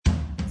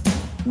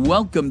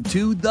Welcome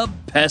to The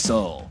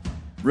Pestle,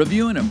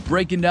 reviewing and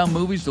breaking down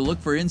movies to look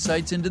for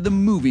insights into the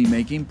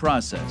movie-making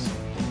process.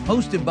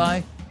 Hosted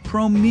by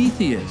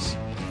Prometheus.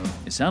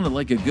 It sounded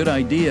like a good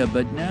idea,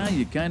 but now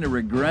you kind of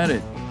regret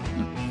it.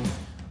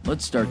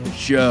 Let's start the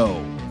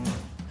show.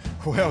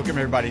 Welcome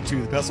everybody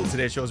to The Pestle.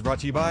 Today's show is brought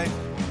to you by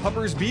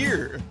Pupper's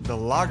Beer, the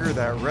lager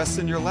that rests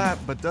in your lap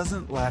but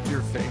doesn't lap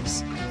your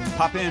face.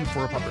 Pop in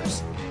for a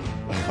Puppers.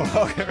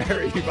 Welcome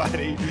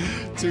everybody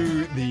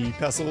to The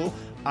Pestle.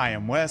 I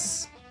am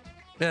Wes.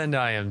 And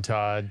I am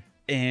Todd.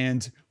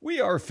 And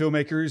we are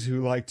filmmakers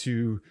who like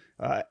to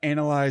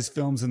analyze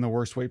films in the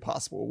worst way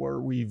possible, where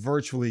we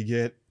virtually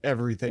get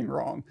everything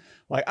wrong.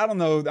 Like, I don't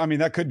know. I mean,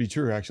 that could be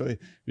true, actually,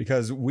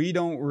 because we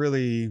don't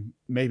really,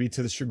 maybe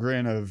to the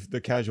chagrin of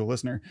the casual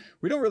listener,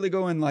 we don't really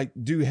go and like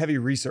do heavy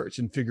research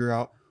and figure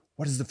out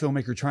what is the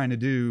filmmaker trying to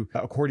do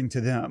according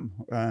to them?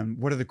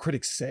 What do the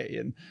critics say?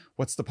 And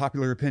what's the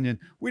popular opinion?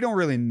 We don't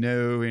really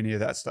know any of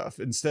that stuff.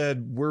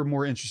 Instead, we're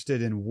more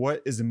interested in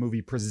what is the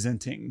movie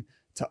presenting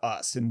to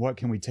us and what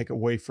can we take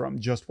away from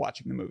just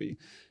watching the movie,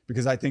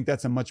 because I think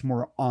that's a much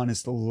more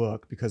honest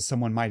look, because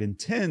someone might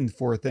intend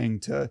for a thing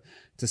to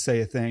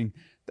say a thing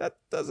that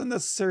doesn't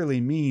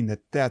necessarily mean that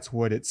that's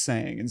what it's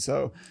saying. And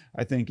so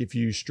I think if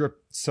you strip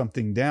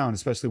something down,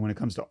 especially when it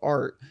comes to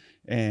art,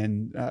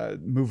 and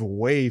move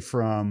away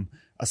from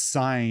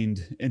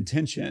assigned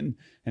intention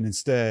and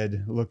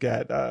instead look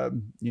at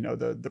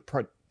the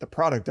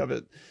product of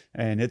it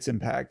and its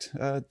impact,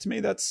 to me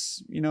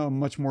that's a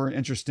much more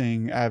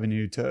interesting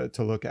avenue to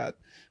look at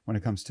when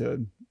it comes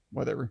to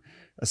whatever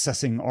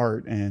assessing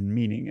art and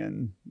meaning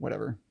and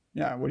whatever.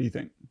 Yeah, what do you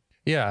think?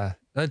 Yeah,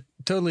 I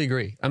totally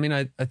agree. I mean,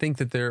 I think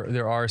that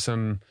there are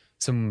some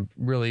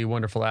really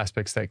wonderful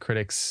aspects that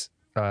critics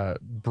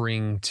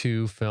bring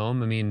to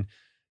film. I mean,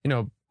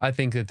 I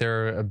think that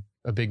they're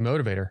a big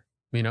motivator,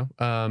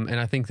 and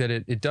I think that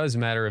it does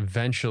matter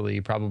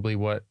eventually probably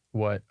what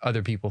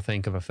other people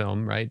think of a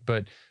film, right?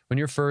 But when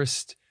you're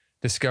first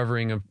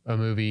discovering a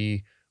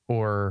movie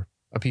or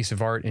a piece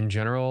of art in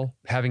general,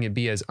 having it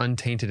be as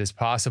untainted as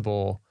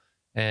possible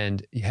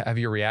and have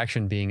your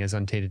reaction being as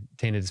untainted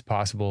as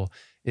possible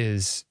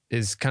is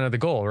kind of the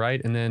goal, right?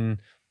 And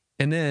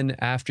then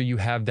after you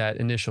have that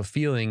initial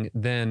feeling,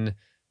 then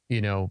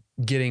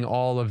getting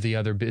all of the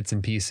other bits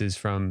and pieces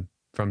from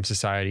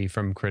society,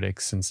 from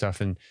critics and stuff,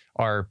 and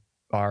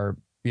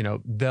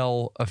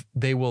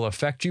they will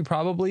affect you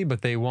probably,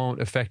 but they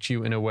won't affect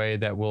you in a way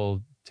that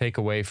will take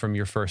away from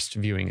your first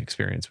viewing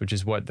experience, which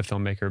is what the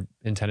filmmaker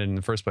intended in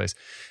the first place.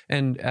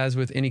 And as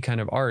with any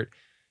kind of art,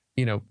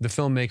 the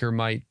filmmaker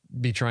might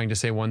be trying to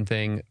say one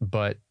thing,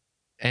 but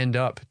end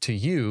up to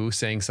you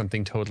saying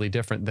something totally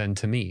different than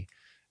to me.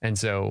 And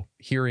so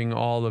hearing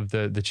all of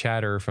the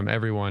chatter from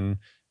everyone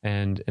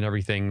and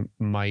everything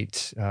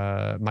might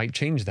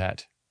change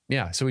that.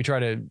 Yeah, so we try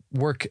to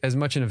work as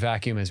much in a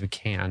vacuum as we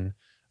can,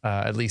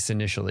 at least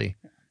initially,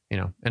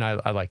 and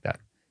I like that.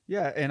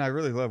 Yeah, and I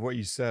really love what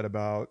you said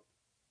about,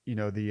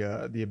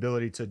 the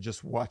ability to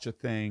just watch a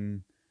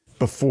thing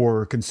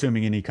before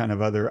consuming any kind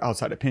of other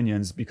outside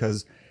opinions,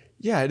 because,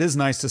 yeah, it is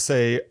nice to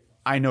say,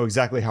 I know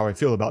exactly how I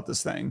feel about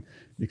this thing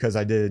because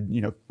I did,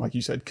 like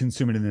you said,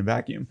 consume it in a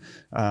vacuum.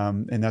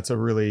 And that's a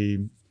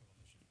really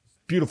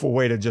beautiful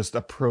way to just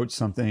approach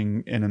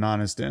something in an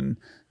honest and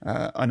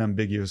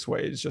unambiguous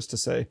way, is just to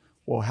say,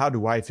 well, how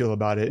do I feel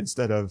about it,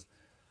 instead of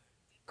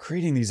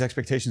creating these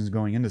expectations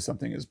going into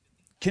something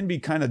can be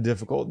kind of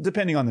difficult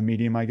depending on the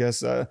medium, I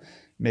guess.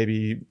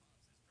 Maybe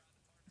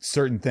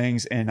certain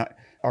things and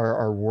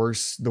are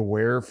worse the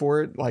wear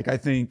for it. Like, I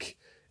think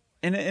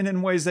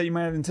in ways that you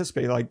might not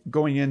anticipate, like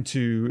going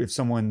into, if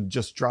someone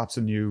just drops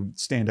a new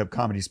stand-up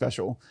comedy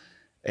special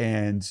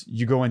and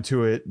you go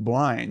into it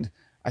blind,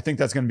 I think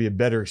that's going to be a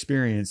better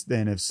experience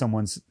than if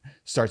someone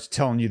starts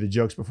telling you the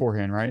jokes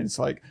beforehand, right? It's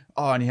like,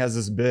 oh, and he has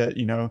this bit,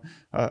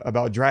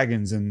 about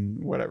dragons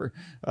and whatever.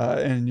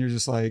 And you're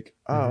just like,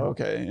 oh,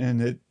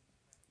 okay.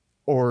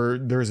 Or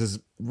there's this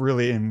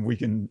really, and we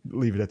can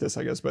leave it at this,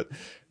 I guess, but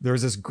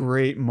there's this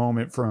great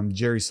moment from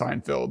Jerry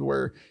Seinfeld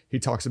where he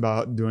talks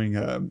about doing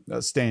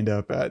a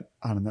stand-up at,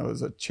 I don't know,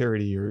 as a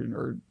charity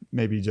or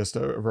maybe just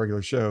a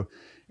regular show.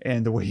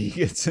 And the way he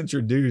gets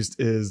introduced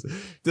is,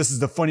 this is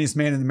the funniest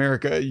man in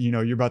America.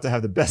 You're about to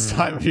have the best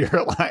time of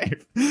your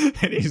life.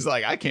 And he's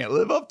like, I can't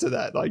live up to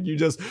that. Like,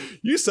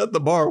 you set the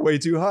bar way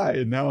too high.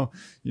 And now,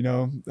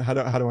 how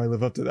do I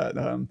live up to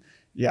that?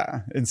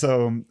 Yeah. And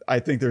so I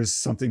think there's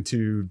something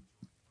to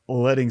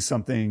letting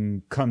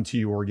something come to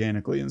you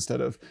organically instead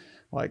of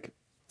like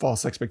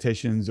false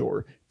expectations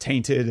or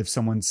tainted. If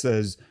someone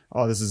says,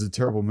 oh, this is a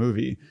terrible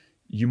movie,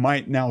 you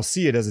might now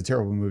see it as a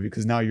terrible movie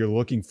because now you're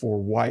looking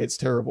for why it's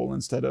terrible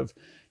instead of,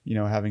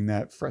 having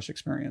that fresh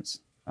experience.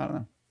 I don't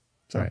know.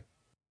 So. Right.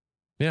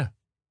 Yeah.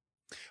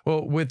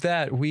 Well, with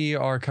that, we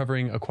are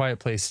covering A Quiet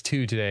Place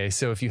 2 today.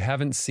 So if you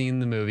haven't seen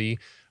the movie,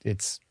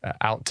 it's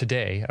out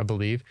today, I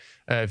believe.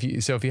 If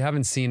you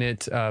haven't seen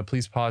it,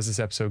 please pause this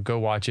episode, go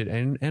watch it,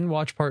 and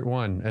watch part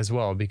 1 as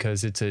well,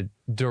 because it's a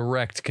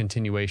direct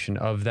continuation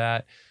of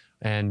that.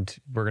 And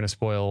we're going to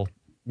spoil,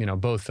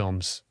 both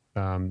films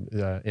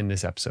in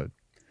this episode.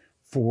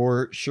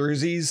 For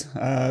Scherzies,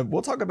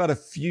 we'll talk about a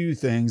few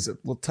things.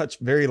 We'll touch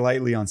very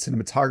lightly on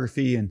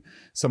cinematography and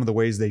some of the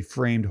ways they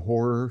framed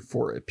horror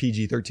for a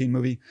PG-13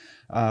 movie.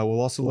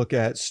 We'll also look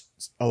at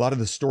a lot of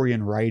the story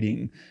and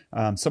writing,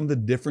 some of the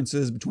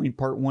differences between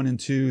part 1 and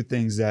 2,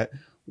 things that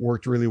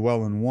worked really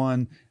well in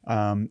one,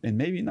 and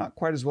maybe not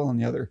quite as well in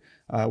the other.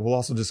 We'll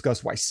also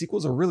discuss why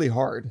sequels are really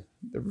hard.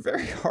 They're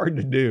very hard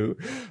to do,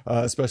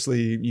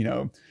 especially,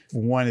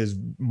 one is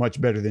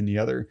much better than the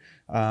other,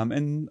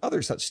 and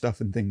other such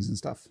stuff and things and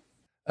stuff.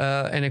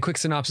 And a quick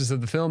synopsis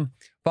of the film.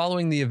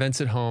 Following the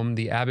events at home,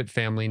 the Abbott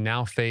family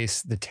now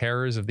face the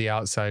terrors of the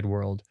outside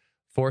world.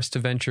 Forced to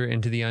venture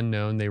into the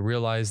unknown, they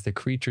realize the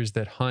creatures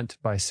that hunt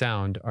by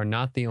sound are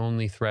not the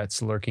only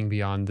threats lurking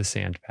beyond the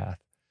sand path.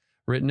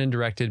 Written and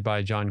directed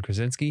by John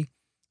Krasinski.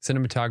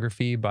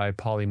 Cinematography by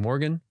Polly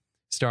Morgan.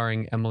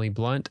 Starring Emily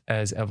Blunt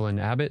as Evelyn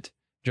Abbott.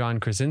 John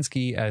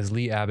Krasinski as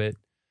Lee Abbott.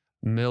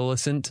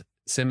 Millicent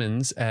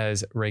Simmons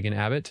as Reagan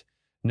Abbott.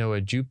 Noah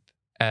Jupe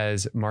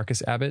as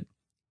Marcus Abbott.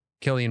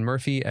 Cillian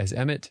Murphy as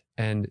Emmett.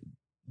 And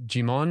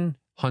Jimon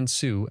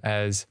Hansu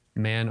as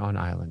Man on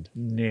Island.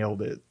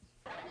 Nailed it.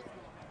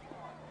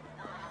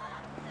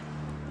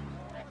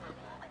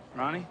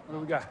 Ronnie, what do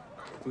we got?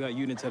 We got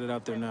units headed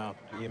out there now.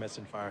 EMS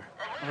and fire.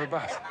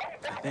 Whereabouts?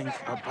 I think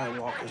up by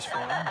Walker's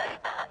Farm.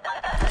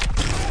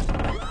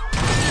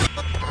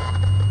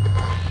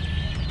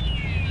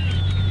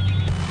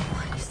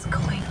 What is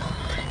going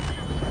on?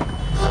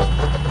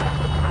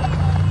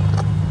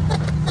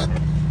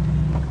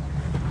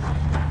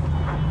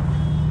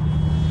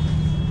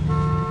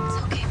 It's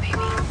okay,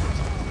 baby.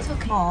 It's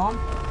okay. Mom?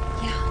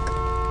 Yeah.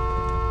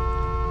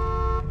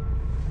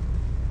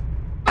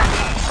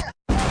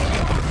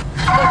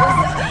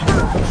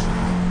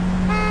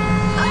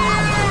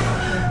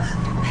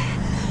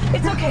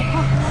 It's okay.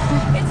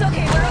 It's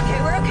okay. We're okay.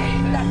 We're okay.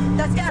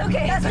 That's Dad.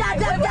 Okay. That's Dad.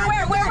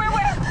 Dad.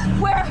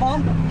 Where?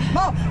 Mom.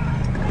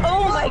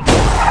 Oh my God.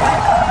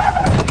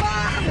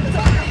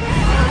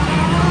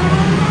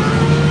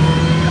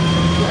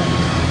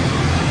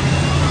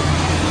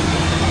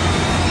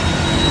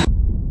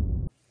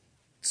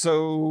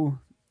 So,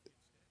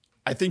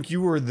 I think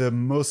you were the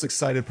most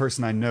excited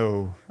person I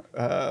know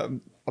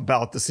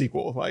about the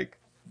sequel. Like,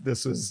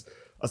 this was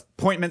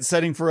appointment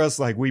setting for us.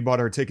 Like, we bought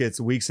our tickets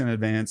weeks in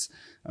advance,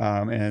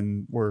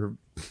 and we're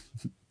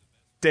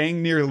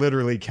dang near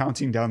literally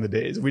counting down the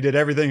days. We did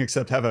everything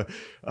except have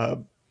a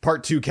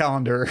part 2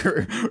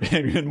 calendar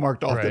and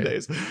marked off the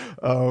days.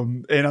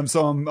 And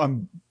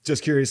I'm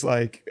just curious,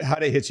 like, how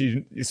did it hit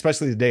you,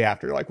 especially the day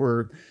after? Like,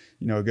 we're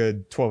a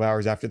good 12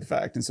 hours after the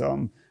fact, and so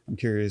I'm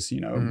curious,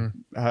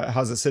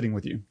 how's it sitting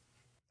with you?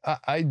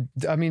 I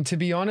mean, to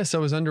be honest, I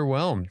was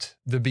underwhelmed.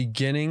 The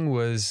beginning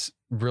was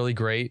really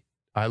great.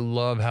 I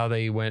love how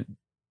they went,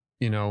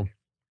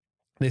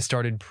 they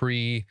started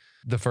pre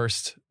the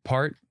first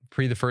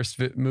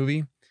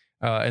movie,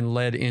 and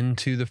led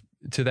into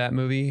that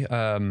movie.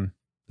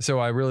 So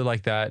I really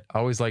like that. I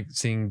always like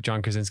seeing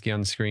John Krasinski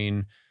on the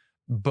screen.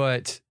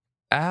 But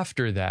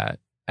after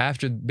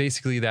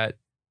basically the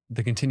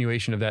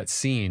continuation of that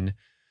scene,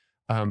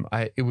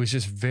 it was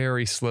just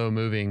very slow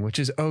moving, which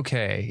is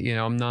okay.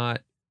 I'm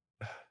not,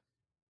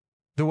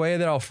 the way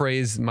that I'll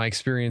phrase my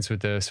experience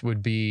with this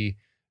would be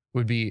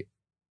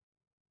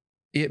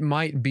it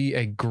might be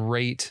a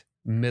great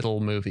middle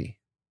movie,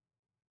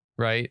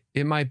 right?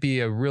 It might be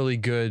a really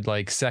good,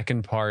 like,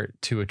 second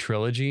part to a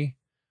trilogy.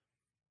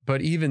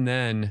 But even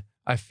then,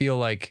 I feel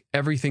like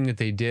everything that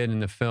they did in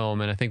the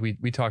film, and I think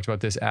we talked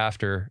about this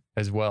after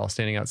as well,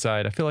 standing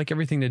outside, I feel like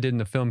everything they did in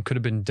the film could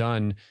have been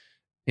done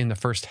in the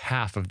first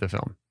half of the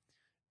film,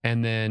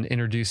 and then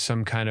introduce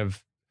some kind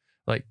of,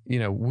 like,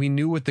 we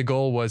knew what the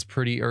goal was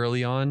pretty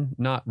early on,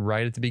 not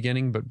right at the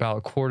beginning, but about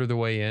a quarter of the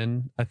way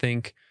in, I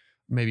think,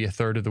 maybe a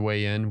third of the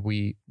way in,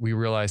 we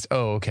realized,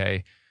 oh,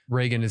 okay,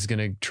 Reagan is going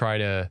to try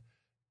to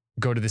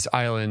go to this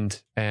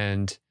island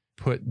and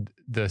put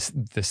the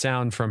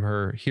sound from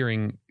her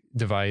hearing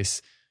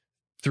device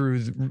through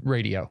the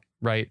radio,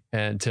 right?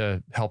 And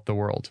to help the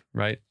world,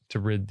 right? To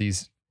rid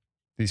these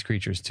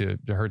creatures, to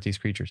hurt these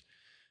creatures.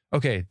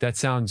 Okay, that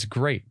sounds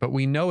great, but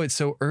we know it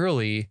so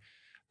early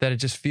that it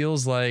just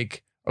feels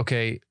like,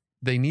 okay,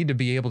 they need to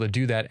be able to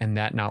do that and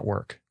that not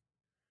work,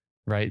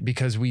 right?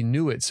 Because we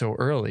knew it so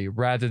early,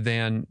 rather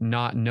than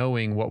not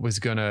knowing what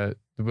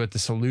the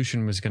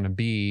solution was going to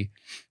be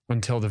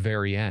until the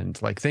very end.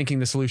 Like, thinking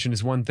the solution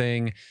is one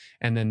thing,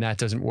 and then that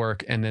doesn't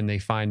work, and then they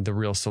find the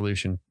real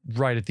solution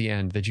right at the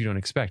end that you don't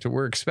expect. But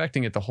we're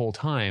expecting it the whole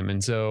time,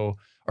 and so,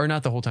 or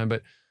not the whole time,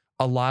 but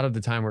a lot of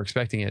the time we're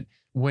expecting it.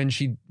 When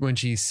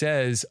she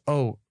says,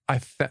 "Oh, I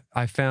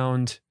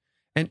found,"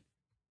 and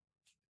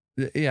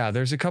yeah,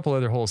 there's a couple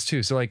other holes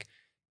too. So, like,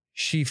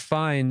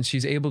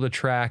 she's able to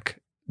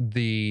track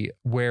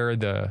where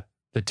the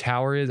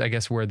tower is, I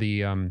guess, where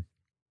the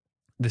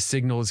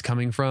signal is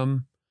coming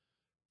from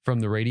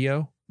the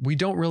radio. We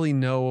don't really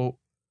know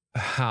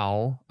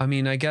how. I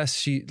mean, I guess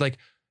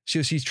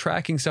she's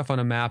tracking stuff on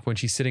a map when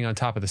she's sitting on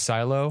top of the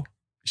silo.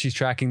 She's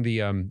tracking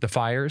the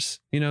fires,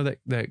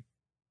 that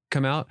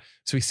come out.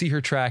 So we see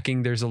her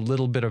tracking. There's a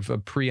little bit of a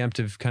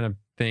preemptive kind of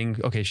thing.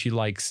 Okay, she's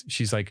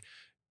like,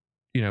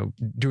 you know,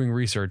 doing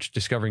research,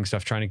 discovering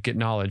stuff, trying to get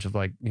knowledge of,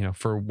 like, you know,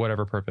 for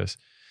whatever purpose.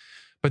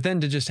 But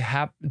then to just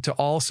to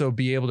also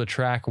be able to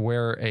track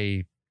where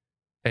a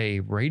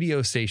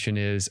radio station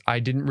is, I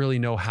didn't really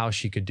know how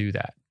she could do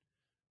that.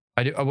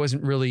 I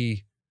wasn't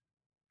really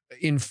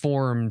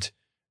informed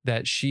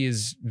that she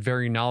is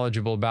very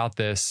knowledgeable about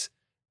this.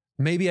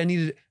 Maybe I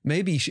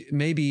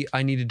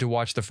needed to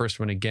watch the first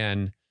one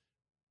again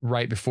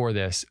right before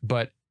this.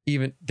 But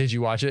even, did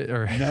you watch it?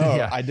 Or no,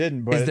 yeah. I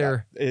didn't. But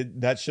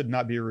that should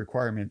not be a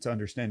requirement to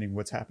understanding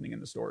what's happening in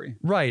the story.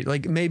 Right.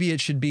 Like maybe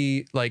it should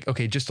be like,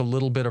 okay, just a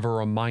little bit of a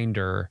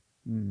reminder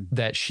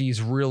that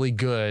she's really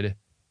good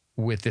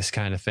with this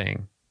kind of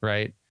thing.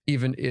 Right.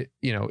 Even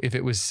you know, if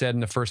it was said in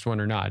the first one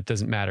or not, it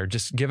doesn't matter.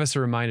 Just give us a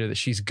reminder that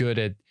she's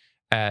good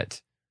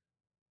at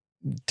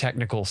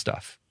technical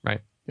stuff.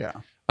 Right. Yeah.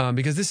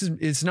 Because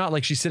it's not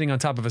like she's sitting on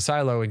top of a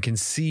silo and can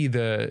see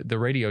the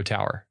radio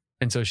tower.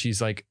 And so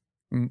she's like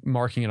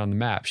marking it on the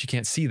map. She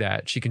can't see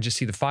that. She can just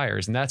see the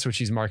fires, and that's what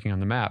she's marking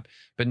on the map.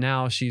 But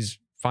now she's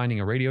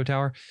finding a radio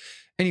tower.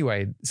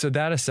 Anyway, so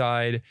that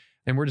aside,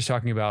 and we're just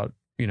talking about,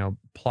 you know,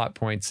 plot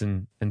points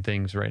and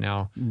things right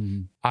now.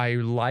 I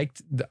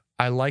liked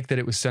that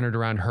it was centered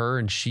around her,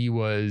 and she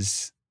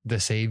was the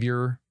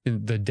savior,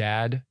 the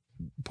dad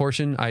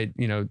portion.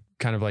 You know,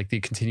 kind of like the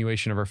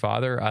continuation of her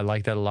father. I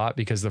like that a lot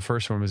because the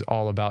first one was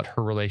all about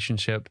her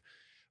relationship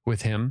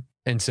with him.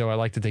 And so I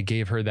like that they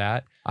gave her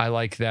that. I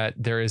like that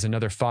there is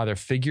another father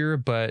figure,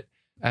 but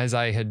as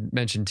I had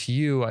mentioned to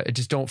you, I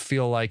just don't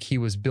feel like he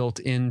was built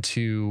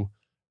into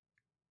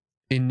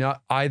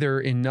either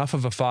enough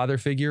of a father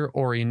figure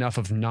or enough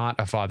of not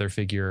a father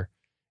figure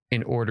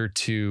in order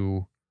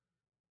to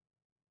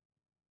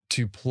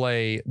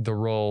play the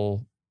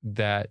role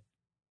that,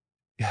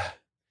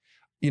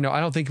 you know, I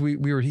don't think he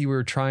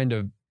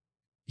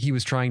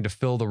was trying to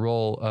fill the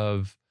role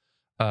of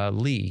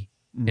Lee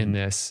in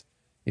this.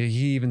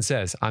 He even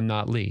says, "I'm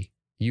not Lee,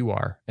 you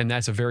are." And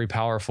that's a very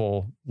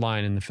powerful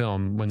line in the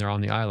film when they're on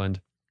the island.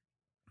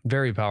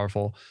 Very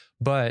powerful.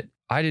 But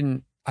I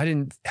didn't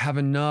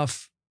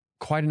have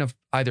quite enough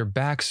either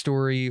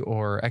backstory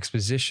or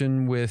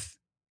exposition with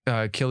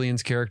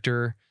Killian's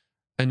character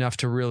enough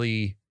to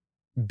really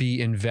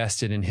be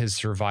invested in his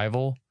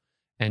survival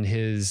and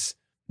his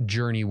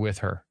journey with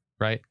her,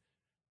 right?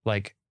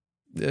 Like,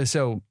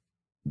 so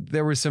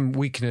there was some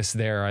weakness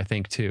there, I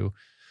think, too.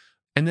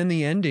 And then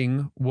the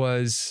ending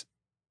was,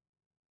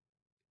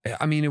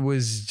 I mean, it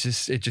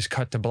just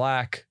cut to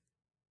black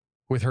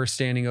with her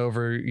standing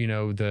over, you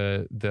know,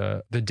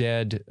 the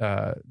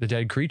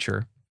dead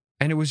creature.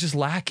 And it was just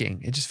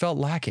lacking. It just felt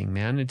lacking,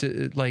 man.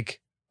 It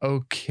like,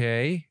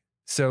 okay.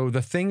 So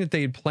the thing that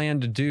they had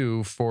planned to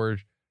do for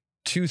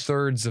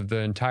 2/3 of the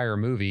entire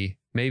movie,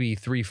 maybe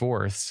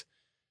 3/4,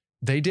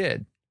 they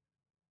did.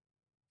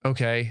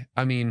 Okay.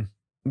 I mean,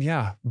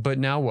 yeah, but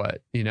now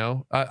what? You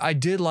know, I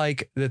did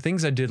like the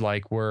things I did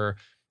like were,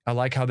 I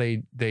like how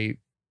they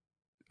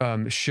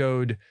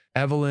showed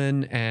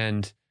Evelyn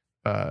and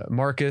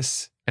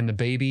Marcus and the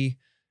baby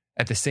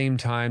at the same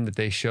time that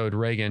they showed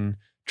Reagan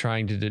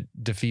trying to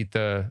defeat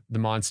the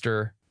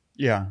monster.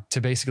 Yeah. To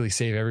basically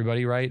save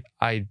everybody. Right.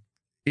 I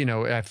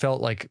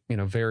felt like, you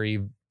know,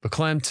 very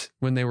verklempt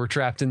when they were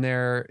trapped in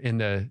there in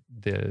the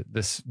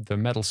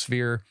metal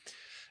sphere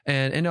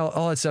and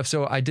all that stuff.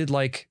 So I did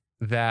like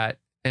that.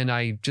 And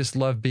I just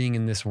love being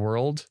in this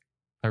world.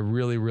 I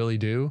really, really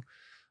do.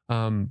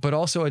 But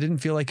also I didn't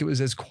feel like it was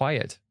as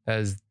quiet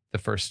as the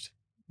first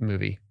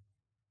movie.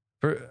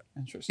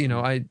 Interesting. You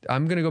know,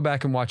 I'm going to go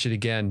back and watch it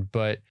again,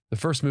 but the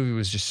first movie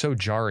was just so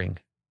jarring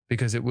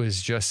because it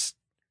was just,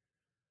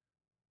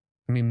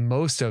 I mean,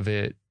 most of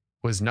it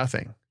was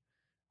nothing,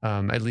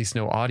 at least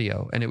no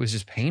audio. And it was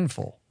just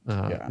painful,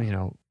 you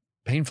know,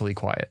 painfully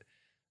quiet.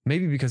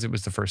 Maybe because it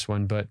was the first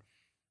one, but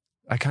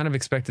I kind of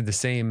expected the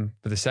same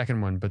for the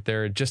second one, but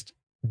they're just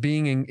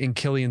being in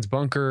Killian's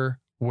bunker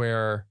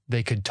where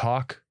they could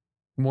talk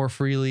more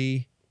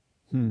freely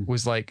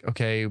was like,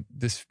 okay,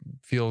 this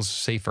feels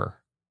safer.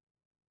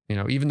 You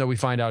know, even though we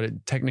find out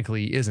it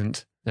technically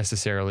isn't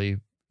necessarily,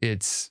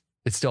 it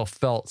still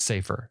felt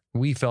safer.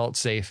 We felt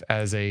safe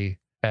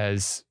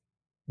as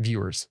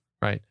viewers,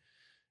 right?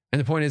 And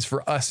the point is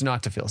for us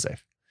not to feel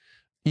safe,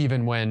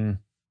 even when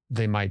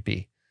they might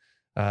be.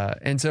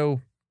 And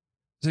so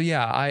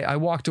yeah, I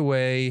walked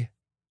away.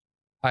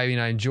 I mean,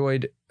 I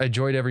enjoyed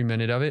every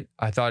minute of it.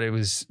 I thought it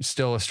was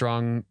still a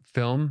strong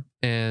film,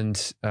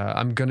 and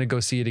I'm gonna go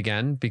see it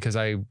again because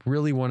I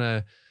really want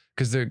to.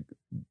 Because the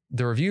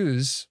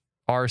reviews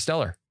are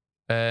stellar,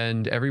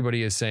 and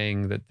everybody is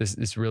saying that this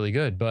is really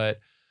good. But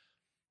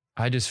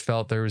I just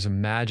felt there was a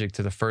magic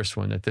to the first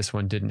one that this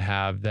one didn't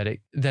have. That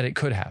it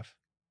could have.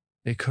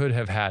 It could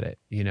have had it.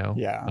 You know.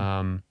 Yeah.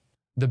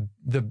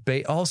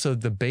 Also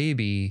the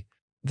baby.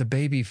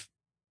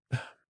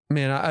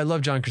 Man, I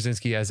love John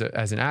Krasinski as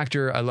an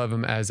actor. I love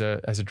him as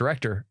a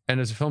director and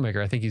as a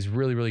filmmaker. I think he's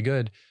really, really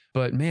good.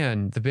 But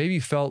man, the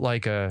baby felt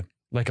like a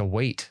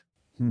weight,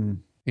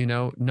 you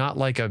know, not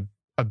like a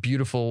a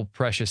beautiful,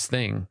 precious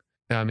thing.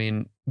 I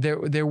mean,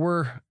 there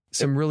were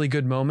some really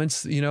good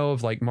moments, you know,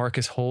 of like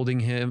Marcus holding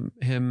him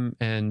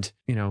and,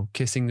 you know,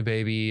 kissing the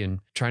baby and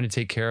trying to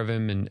take care of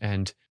him.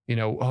 And, you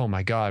know, oh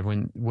my God,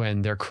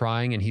 when they're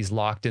crying and he's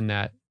locked in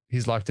the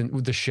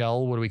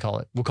shell. What do we call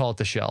it? We'll call it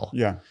the shell.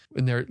 Yeah.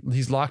 And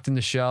he's locked in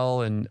the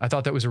shell. And I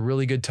thought that was a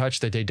really good touch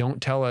that they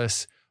don't tell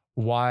us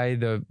why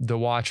the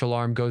watch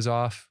alarm goes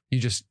off.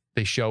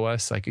 They show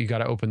us, like, you got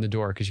to open the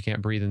door because you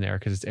can't breathe in there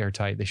because it's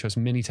airtight. They show us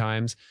many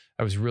times.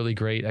 That was really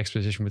great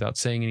exposition without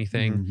saying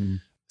anything. Mm-hmm.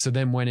 So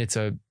then when it's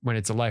a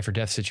life or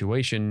death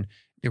situation,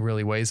 it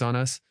really weighs on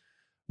us.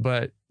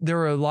 But there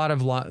were a lot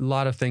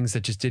of things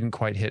that just didn't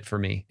quite hit for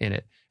me in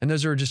it. And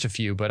those are just a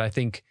few, but I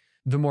think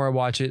the more I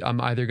watch it, I'm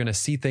either going to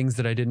see things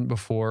that I didn't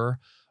before,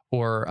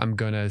 or I'm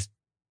going to,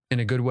 in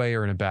a good way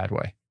or in a bad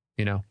way,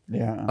 you know?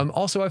 Yeah.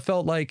 Also, I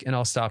felt like, and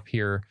I'll stop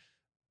here,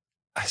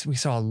 we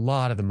saw a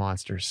lot of the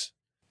monsters.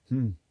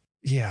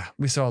 Yeah,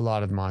 we saw a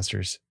lot of the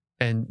monsters.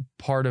 And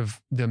part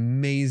of the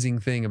amazing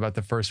thing about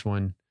the first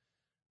one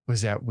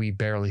was that we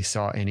barely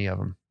saw any of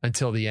them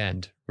until the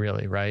end,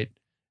 really, right?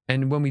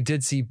 And when we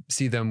did see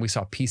them, we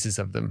saw pieces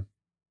of them,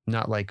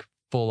 not like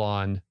full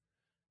on,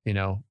 you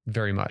know,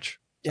 very much.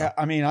 Yeah,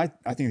 I mean, I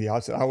think the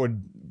opposite. I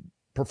would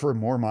prefer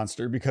more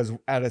monster, because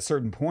at a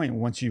certain point,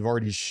 once you've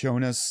already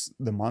shown us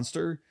the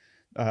monster,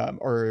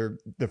 or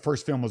the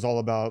first film was all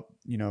about,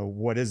 you know,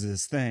 what is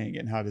this thing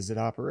and how does it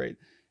operate?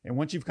 And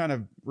once you've kind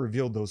of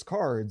revealed those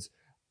cards,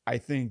 I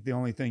think the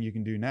only thing you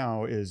can do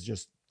now is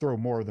just throw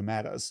more of them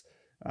at us,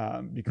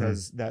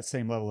 because that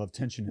same level of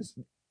tension is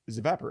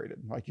evaporated.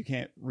 Like, you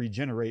can't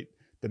regenerate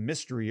the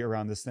mystery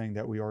around this thing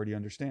that we already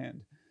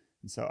understand.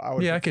 And so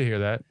I could hear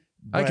that.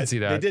 I can see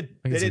that. They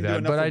didn't do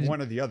enough of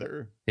one or the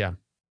other. Yeah.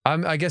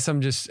 I guess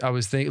I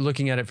was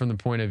looking at it from the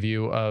point of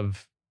view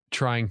of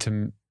trying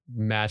to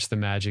match the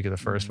magic of the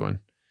first one.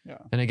 Yeah.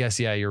 And I guess,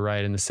 yeah, you're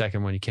right. In the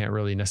second one, you can't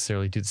really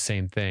necessarily do the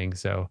same thing.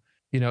 So,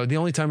 you know, the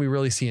only time we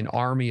really see an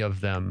army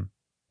of them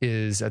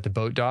is at the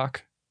boat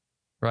dock,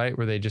 right?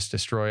 Where they just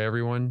destroy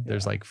everyone.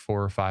 There's like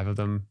 4 or 5 of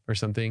them or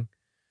something.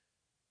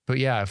 But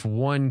yeah, if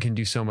one can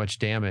do so much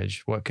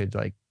damage, what could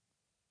like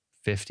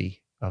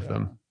 50 of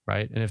them,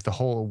 right? And if the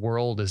whole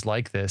world is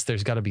like this,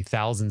 there's got to be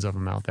thousands of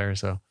them out there.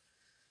 So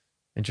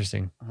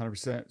interesting.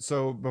 100%.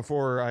 So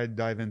before I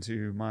dive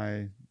into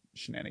my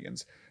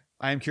shenanigans,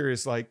 I am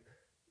curious, like,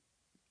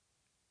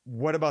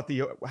 what about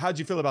how'd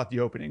you feel about the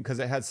opening? Because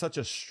it had such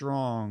a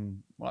strong,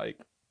 like,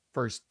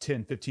 first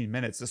 10, 15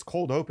 minutes, this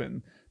cold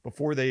open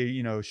before they,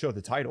 you know, show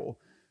the title,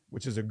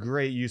 which is a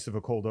great use of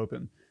a cold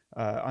open.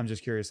 I'm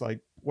just curious, like,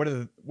 what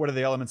are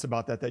the elements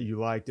about that you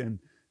liked, and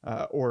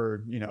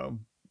or, you know,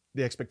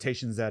 the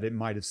expectations that it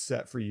might have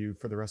set for you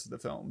for the rest of the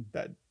film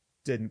that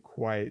didn't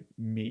quite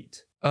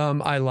meet?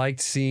 I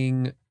liked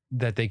seeing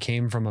that they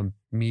came from a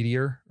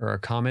meteor or a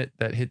comet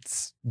that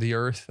hits the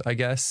Earth, I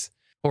guess,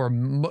 or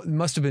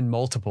must have been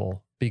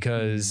multiple,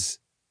 because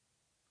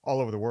all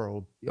over the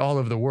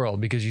world,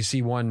 because you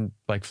see one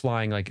like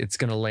flying, like it's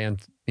going to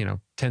land, you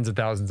know, tens of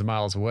thousands of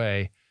miles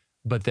away.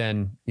 But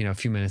then, you know, a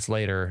few minutes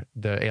later,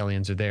 the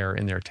aliens are there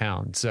in their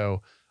town.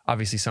 So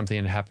obviously something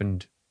had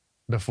happened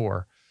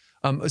before.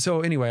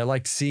 So anyway, I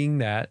liked seeing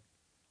that.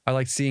 I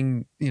liked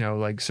seeing, you know,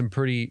 like some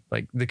pretty,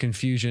 like the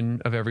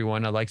confusion of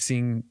everyone. I liked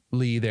seeing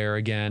Lee there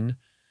again.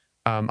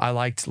 I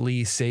liked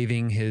Lee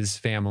saving his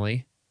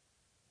family,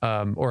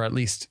 or at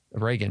least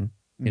Reagan,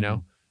 you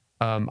know.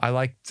 I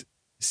liked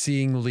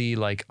seeing Lee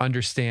like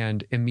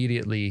understand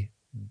immediately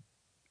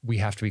we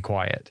have to be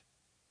quiet,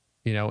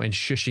 you know, and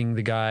shushing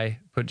the guy,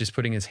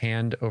 putting his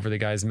hand over the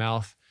guy's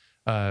mouth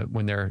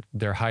when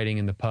they're hiding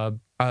in the pub.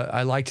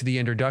 I liked the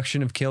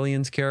introduction of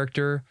Killian's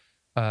character.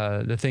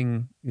 The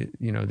thing,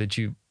 you know, that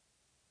you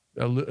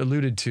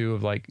alluded to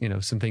of, like, you know,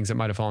 some things that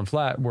might have fallen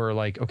flat were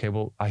like, okay,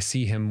 well, I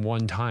see him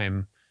one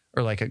time,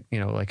 or like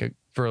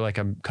for a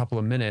couple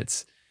of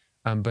minutes,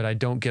 but I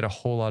don't get a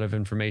whole lot of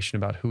information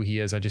about who he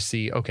is. I just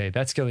see, okay,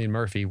 that's Cillian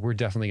Murphy. We're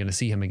definitely going to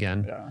see him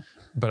again. Yeah.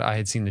 But I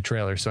had seen the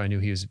trailer, so I knew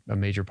he was a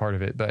major part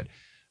of it. But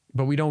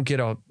we don't get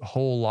a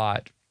whole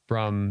lot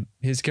from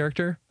his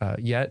character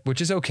yet, which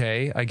is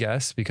okay, I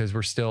guess, because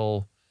we're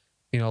still,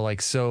 you know,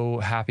 like, so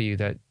happy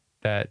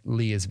that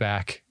Lee is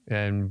back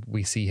and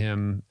we see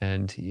him,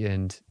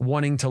 and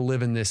wanting to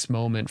live in this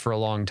moment for a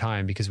long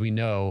time, because we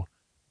know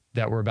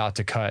that we're about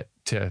to cut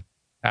to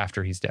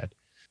after he's dead.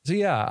 So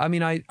yeah, I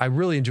mean, I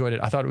really enjoyed it.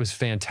 I thought it was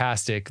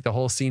fantastic. The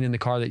whole scene in the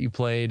car that you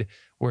played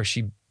where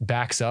she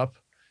backs up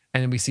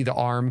and then we see the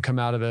arm come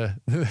out of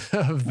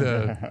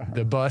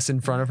the bus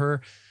in front of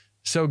her.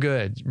 So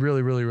good.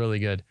 Really, really, really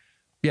good.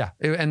 Yeah.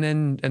 And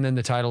then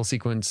the title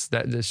sequence,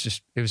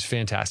 it was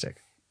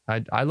fantastic.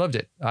 I loved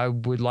it. I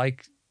would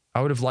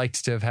have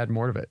liked to have had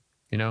more of it,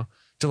 you know,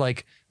 to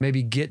like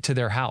maybe get to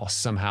their house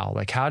somehow.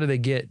 Like, how do they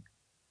get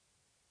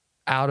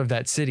out of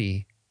that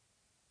city,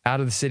 out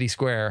of the city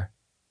square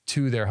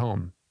to their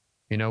home?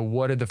 You know,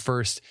 what are the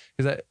first,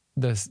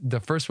 because the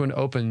first one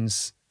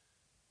opens,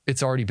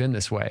 it's already been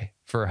this way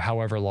for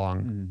however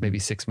long, maybe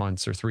 6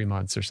 months or 3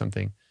 months or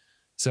something.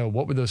 So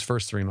what were those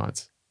first 3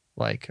 months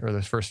like, or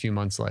those first few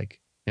months like?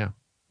 Yeah.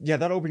 yeah,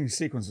 that opening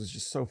sequence was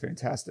just so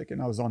fantastic,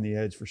 and I was on the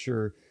edge for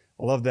sure.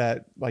 I love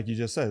that, like you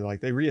just said,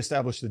 like they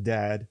reestablished the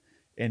dad,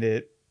 and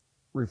it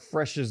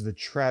refreshes the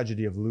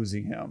tragedy of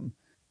losing him,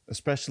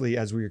 especially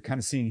as we are kind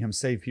of seeing him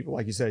save people.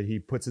 Like you said, he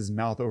puts his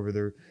mouth over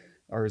their,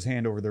 or his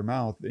hand over their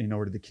mouth in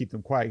order to keep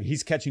them quiet.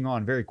 He's catching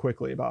on very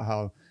quickly about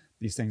how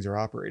these things are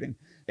operating,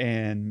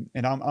 and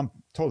I'm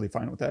totally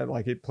fine with that.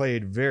 Like it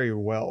played very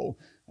well,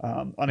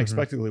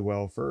 unexpectedly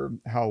well for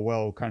how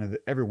well kind of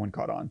everyone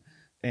caught on,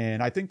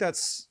 and I think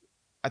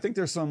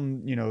there's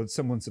some, you know,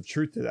 semblance of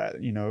truth to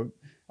that. You know,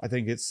 I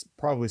think it's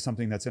probably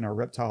something that's in our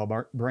reptile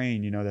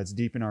brain, you know, that's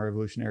deep in our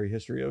evolutionary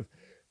history of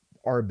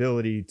our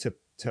ability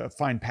to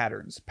find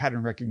patterns,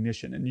 pattern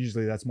recognition. And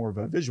usually that's more of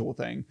a visual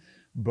thing,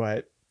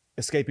 but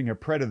escaping a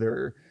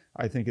predator,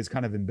 I think, is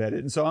kind of embedded.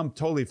 And so I'm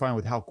totally fine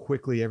with how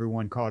quickly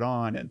everyone caught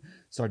on and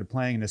started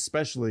playing, and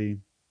especially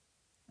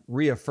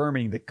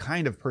reaffirming the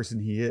kind of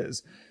person he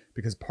is,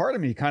 because part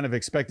of me kind of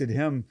expected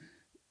him,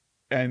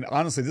 and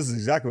honestly, this is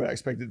exactly what I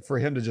expected, for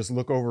him to just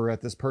look over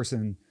at this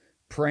person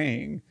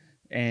praying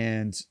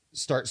and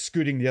start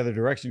scooting the other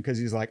direction, because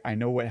he's like, I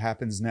know what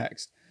happens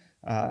next.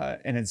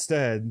 And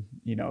instead,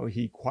 you know,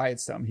 he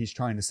quiets them. He's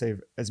trying to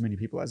save as many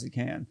people as he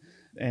can.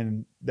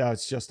 And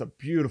that's just a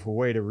beautiful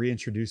way to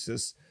reintroduce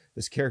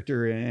this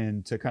character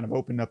and to kind of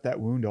open up that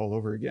wound all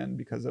over again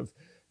because of,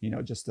 you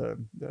know, just the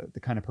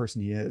kind of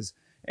person he is.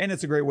 And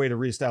it's a great way to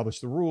reestablish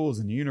the rules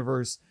in the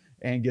universe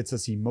and gets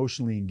us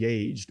emotionally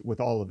engaged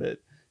with all of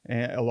it,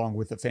 along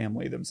with the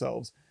family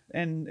themselves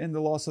and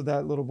the loss of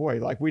that little boy.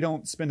 Like, we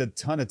don't spend a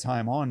ton of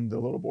time on the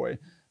little boy,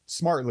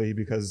 smartly,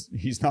 because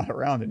he's not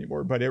around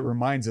anymore, but it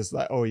reminds us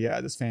that, oh yeah,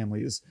 this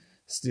family is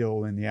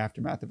still in the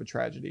aftermath of a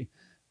tragedy.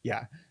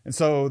 Yeah. And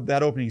so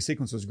that opening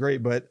sequence was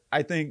great, but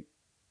I think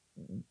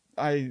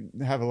I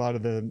have a lot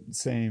of the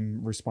same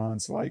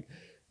response, like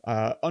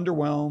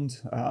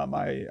underwhelmed.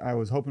 I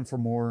was hoping for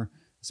more,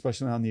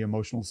 especially on the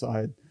emotional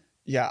side.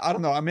 Yeah, I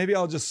don't know. Maybe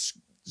I'll just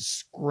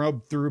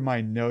scrub through my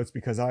notes,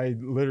 because I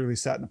literally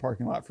sat in the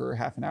parking lot for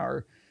half an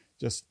hour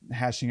just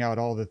hashing out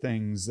all the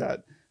things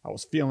that I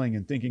was feeling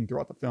and thinking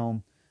throughout the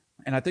film.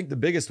 And I think the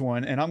biggest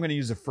one, and I'm going to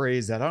use a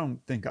phrase that I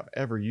don't think I've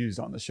ever used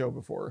on the show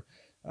before,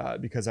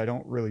 because I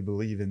don't really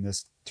believe in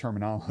this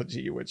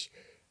terminology, which,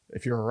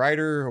 if you're a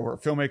writer or a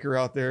filmmaker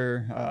out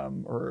there,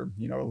 or,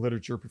 you know, a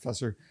literature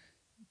professor,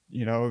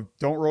 you know,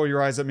 don't roll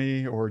your eyes at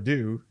me, or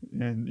do.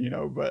 And, you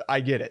know, but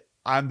I get it.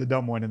 I'm the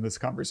dumb one in this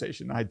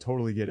conversation. I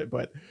totally get it.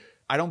 But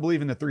I don't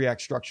believe in the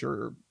 3-act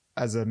structure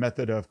as a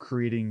method of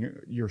creating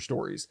your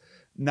stories.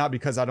 Not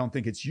because I don't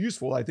think it's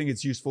useful. I think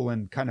it's useful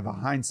in kind of a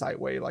hindsight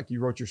way. Like, you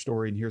wrote your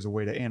story and here's a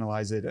way to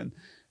analyze it and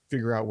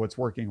figure out what's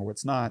working or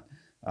what's not.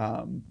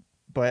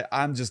 But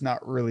I'm just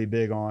not really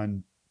big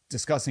on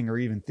discussing or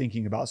even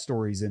thinking about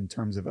stories in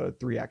terms of a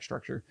 3-act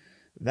structure.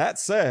 That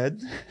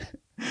said,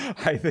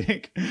 I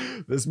think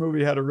this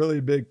movie had a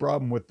really big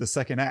problem with the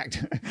second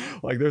act.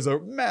 Like, there's a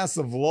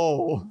massive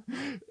lull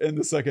in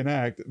the second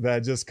act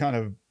that just kind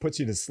of puts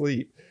you to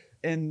sleep.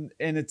 And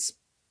it's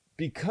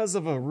because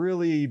of a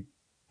really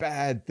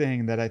bad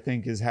thing that I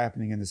think is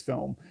happening in this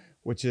film,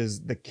 which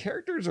is the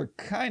characters are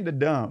kind of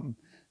dumb.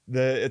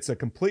 It's a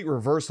complete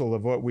reversal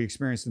of what we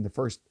experienced in the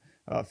first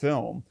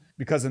film,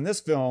 because in this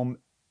film,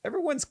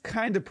 everyone's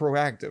kind of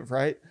proactive,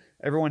 right?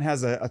 Everyone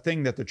has a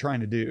thing that they're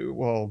trying to do.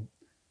 Well,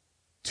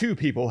 two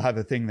people have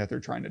a thing that they're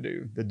trying to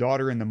do. The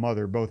daughter and the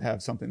mother both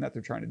have something that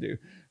they're trying to do,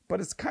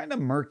 but it's kind of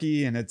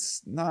murky and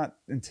it's not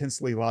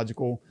intensely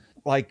logical.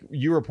 Like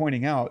you were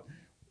pointing out,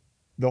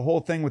 the whole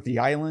thing with the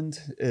island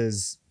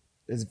is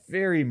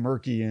very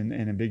murky and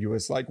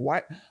ambiguous. Like,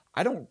 why?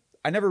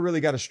 I never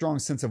really got a strong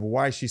sense of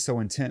why she's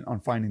so intent on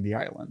finding the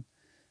island.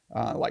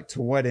 Like,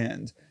 to what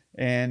end?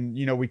 And,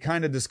 you know, we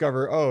kind of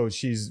discover, oh,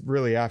 she's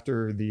really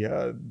after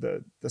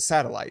the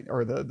satellite,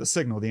 or the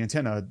signal, the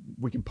antenna.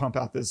 We can pump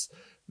out this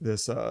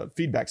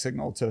feedback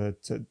signal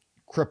to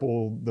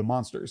cripple the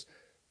monsters.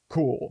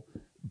 Cool.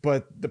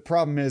 But the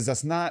problem is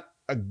that's not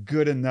a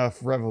good enough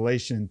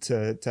revelation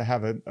to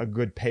have a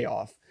good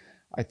payoff.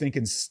 I think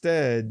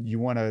instead you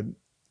want to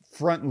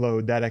front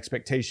load that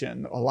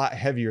expectation a lot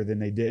heavier than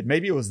they did.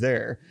 Maybe it was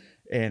there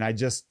and it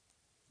just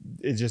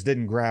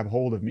didn't grab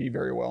hold of me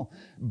very well.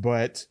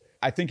 But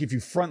I think if you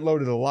front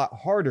load it a lot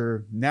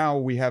harder, now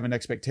we have an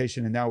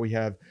expectation, and now we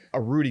have a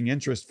rooting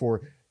interest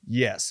for,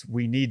 yes,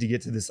 we need to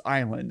get to this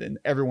island and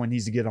everyone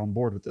needs to get on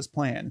board with this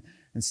plan.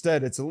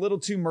 Instead, it's a little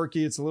too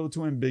murky. It's a little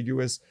too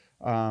ambiguous.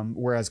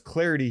 Whereas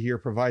clarity here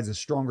provides a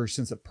stronger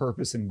sense of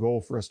purpose and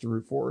goal for us to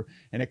root for.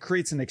 And it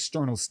creates an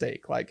external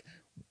stake. Like,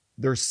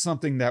 there's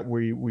something that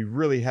we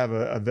really have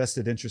a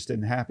vested interest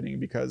in happening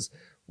because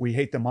we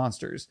hate the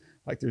monsters.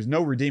 Like, there's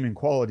no redeeming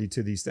quality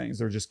to these things.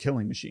 They're just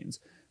killing machines.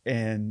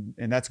 And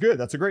that's good.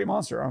 That's a great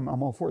monster. I'm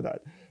all for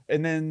that.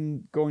 And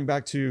then going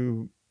back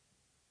to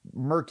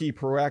murky,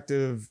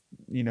 proactive,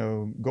 you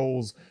know,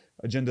 goals,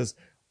 agendas.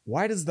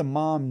 Why does the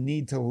mom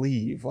need to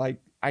leave? Like,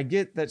 I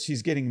get that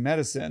she's getting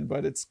medicine,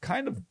 but it's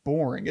kind of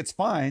boring. It's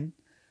fine,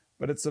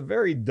 but it's a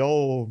very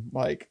dull,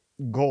 like,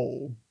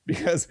 goal,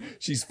 because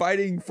she's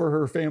fighting for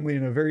her family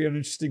in a very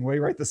uninteresting way,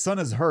 right? The son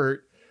is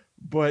hurt,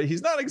 but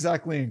he's not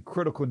exactly in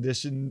critical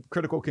condition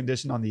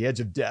on the edge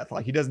of death.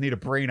 Like he doesn't need a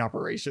brain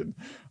operation.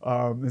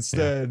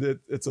 Instead,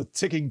 it's a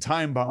ticking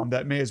time bomb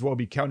that may as well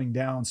be counting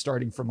down,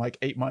 starting from like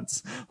 8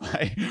 months.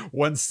 Like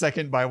 1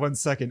 second by 1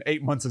 second,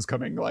 8 months is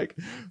coming. Like,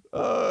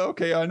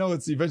 okay, I know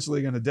it's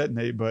eventually going to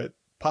detonate, but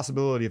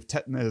possibility of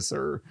tetanus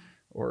or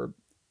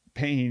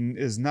pain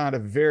is not a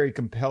very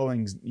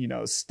compelling,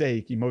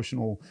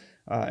 emotional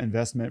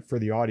investment for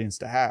the audience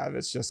to have.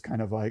 It's just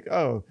kind of like,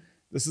 oh,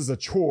 this is a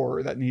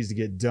chore that needs to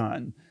get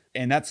done.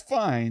 And that's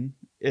fine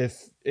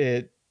if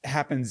it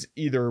happens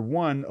either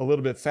one, a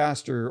little bit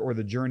faster, or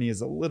the journey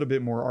is a little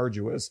bit more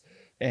arduous.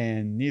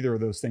 And neither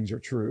of those things are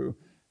true.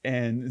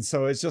 And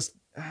so it's just,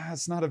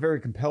 it's not a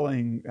very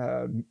compelling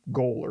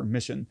goal or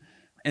mission.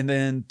 And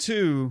then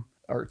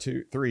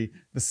three,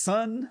 the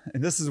son,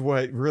 and this is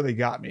what really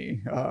got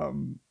me.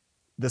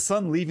 The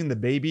son leaving the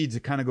baby to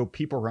kind of go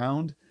peep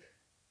around.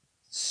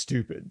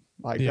 Stupid.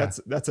 Like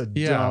that's a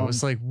dumb. I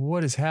was like,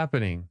 what is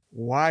happening?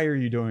 Why are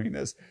you doing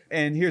this?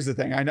 And here's the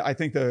thing. I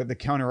think the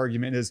counter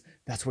argument is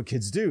that's what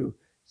kids do.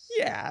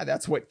 Yeah,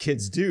 that's what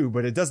kids do,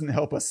 but it doesn't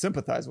help us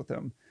sympathize with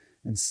them.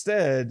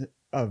 Instead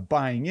of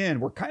buying in,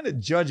 we're kind of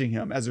judging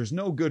him as there's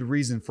no good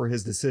reason for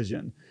his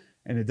decision.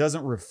 And it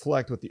doesn't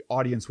reflect what the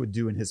audience would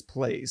do in his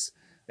place.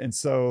 And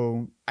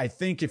so I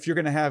think if you're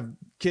going to have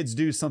kids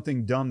do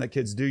something dumb that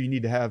kids do, you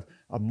need to have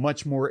a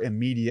much more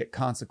immediate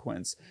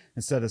consequence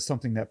instead of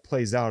something that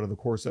plays out over the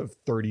course of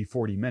 30,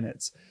 40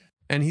 minutes.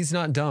 And he's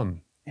not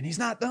dumb. He's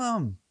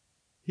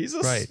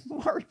a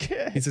smart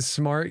kid. He's a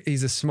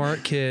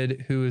smart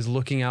kid who is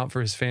looking out for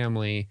his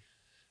family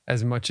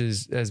as much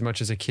as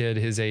a kid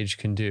his age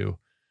can do.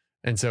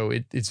 And so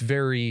it's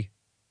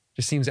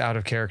just seems out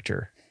of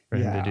character for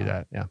him to do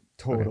that. Yeah,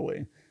 totally.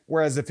 Okay.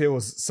 Whereas if it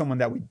was someone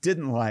that we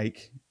didn't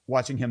like,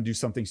 watching him do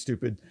something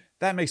stupid,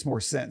 that makes more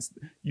sense.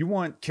 You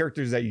want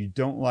characters that you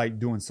don't like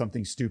doing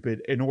something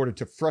stupid in order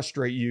to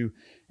frustrate you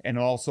and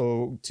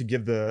also to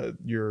give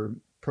your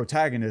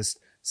protagonist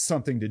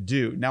something to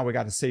do. Now we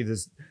got to save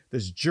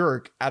this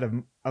jerk out of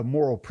a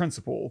moral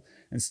principle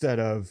instead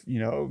of,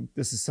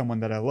 this is someone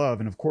that I love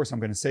and of course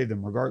I'm going to save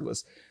them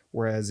regardless.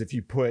 Whereas if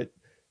you put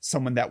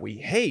someone that we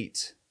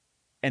hate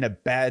in a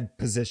bad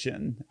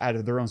position out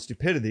of their own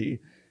stupidity,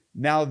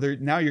 now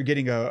you're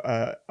getting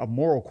a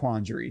moral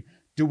quandary.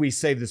 Do we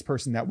save this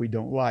person that we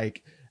don't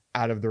like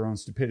out of their own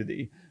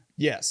stupidity?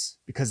 Yes,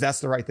 because that's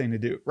the right thing to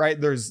do, right?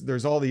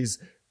 There's all these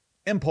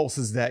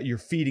impulses that you're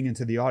feeding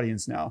into the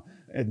audience now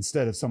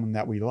instead of someone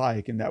that we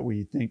like and that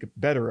we think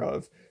better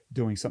of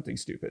doing something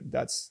stupid.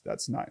 That's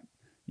not,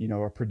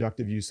 a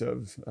productive use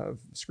of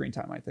screen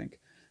time, I think.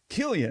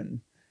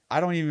 Killian,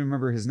 I don't even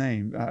remember his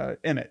name.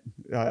 Emmett,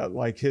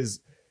 like his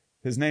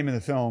name in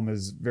the film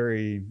is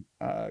very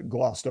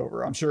glossed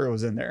over. I'm sure it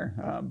was in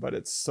there, but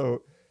it's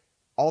so...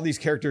 All these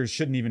characters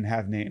shouldn't even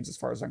have names as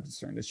far as I'm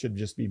concerned. It should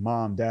just be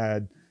mom,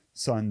 dad,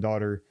 son,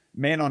 daughter.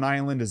 Man on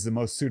Island is the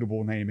most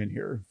suitable name in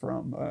here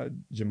from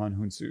Djimon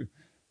Hounsou.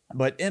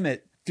 But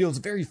Emmett feels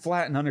very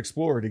flat and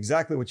unexplored,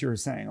 exactly what you were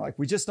saying. Like,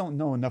 we just don't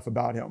know enough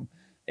about him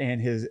and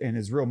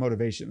his real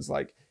motivations.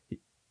 Like,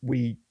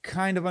 we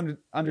kind of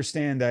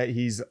understand that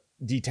he's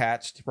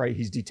detached, right?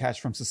 He's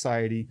detached from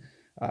society.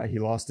 He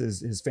lost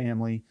his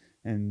family,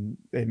 and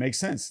it makes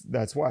sense.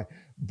 That's why.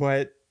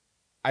 But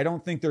I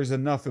don't think there's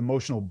enough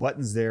emotional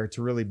buttons there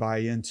to really buy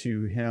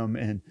into him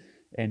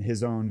and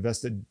his own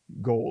vested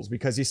goals,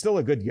 because he's still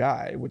a good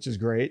guy, which is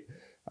great.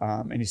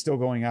 And he's still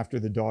going after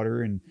the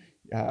daughter and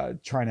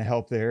trying to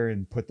help there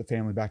and put the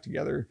family back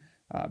together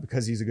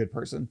because he's a good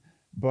person.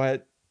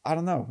 But I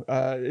don't know.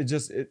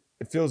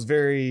 It feels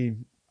very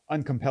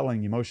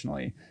uncompelling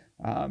emotionally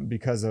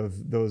because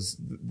of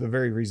the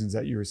very reasons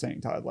that you were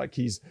saying, Todd. Like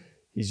he's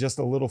just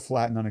a little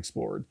flat and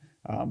unexplored.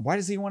 Why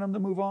does he want him to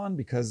move on?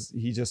 Because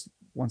he just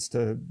wants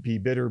to be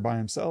bitter by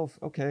himself.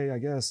 Okay, I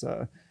guess.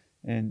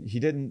 And he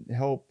didn't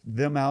help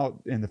them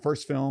out in the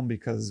first film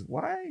because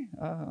why?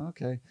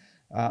 Okay.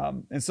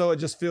 And so it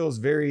just feels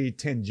very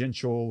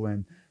tangential,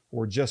 and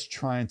we're just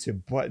trying to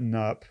button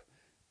up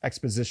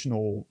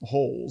expositional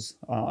holes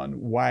on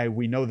why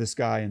we know this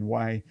guy and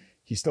why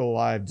he's still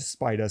alive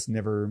despite us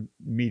never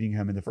meeting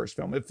him in the first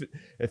film.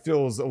 It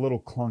feels a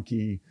little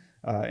clunky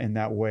in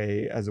that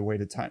way, as a way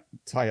to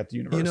tie up the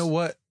universe. You know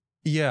what?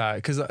 Yeah,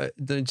 because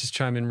just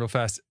chime in real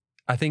fast.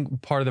 I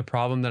think part of the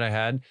problem that I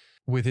had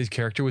with his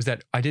character was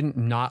that I didn't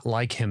not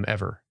like him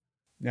ever.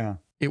 Yeah.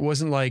 It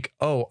wasn't like,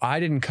 oh, I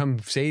didn't come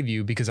save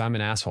you because I'm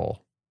an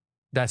asshole.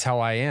 That's how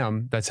I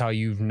am. That's how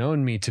you've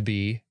known me to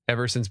be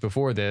ever since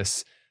before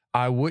this.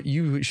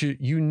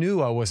 You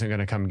knew I wasn't going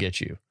to come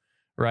get you,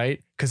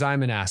 right? Because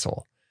I'm an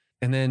asshole.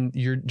 And then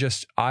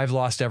I've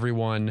lost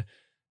everyone.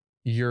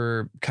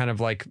 You're kind of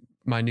like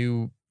my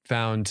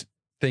newfound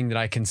thing that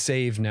I can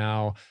save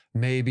now.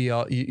 Maybe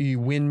you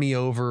win me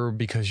over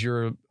because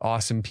you're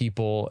awesome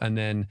people, and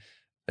then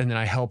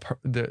I help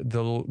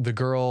the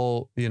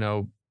girl,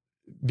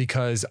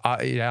 because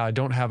I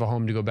don't have a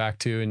home to go back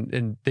to,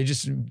 and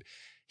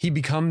he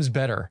becomes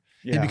better.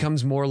 Yeah. He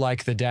becomes more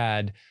like the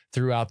dad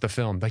throughout the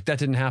film. Like, that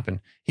didn't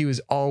happen. He was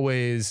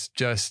always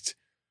just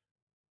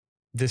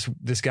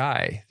this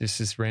guy,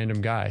 this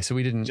random guy. So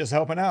we didn't Just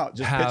helping out,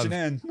 just pitching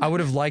in. I would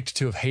have liked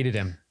to have hated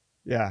him.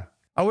 Yeah.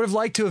 I would have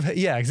liked to have,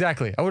 yeah,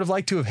 exactly. I would have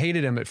liked to have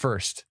hated him at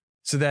first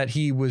so that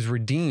he was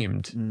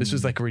redeemed. This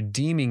was like a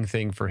redeeming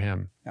thing for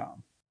him. Yeah.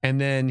 And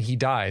then he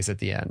dies at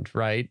the end,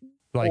 right?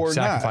 Like Or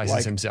sacrifices not.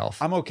 Like,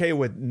 himself. I'm okay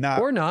with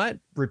not Or not.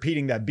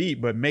 repeating that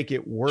beat, but make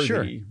it worthy.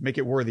 Sure. Make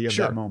it worthy of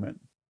Sure. that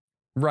moment.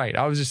 Right.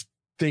 I was just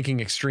thinking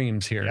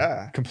extremes here.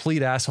 Yeah.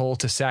 Complete asshole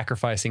to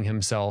sacrificing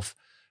himself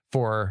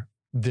for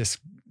this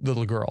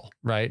little girl,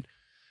 right?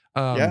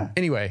 Yeah.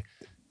 Anyway,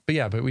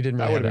 but we didn't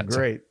That really would have have been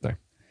great. So,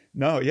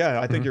 No, yeah,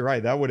 I think you're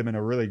right. That would have been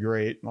a really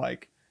great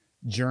like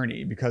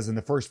journey, because in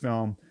the first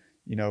film,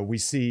 you know, we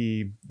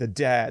see the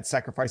dad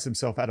sacrifice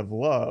himself out of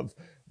love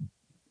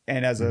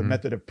and as a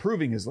method of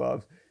proving his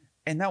love.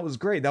 And that was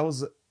great. That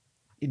was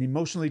an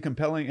emotionally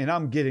compelling, and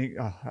I'm getting,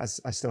 I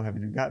still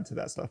haven't even gotten to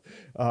that stuff.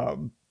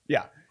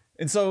 Yeah.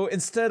 And so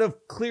instead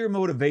of clear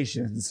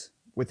motivations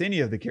with any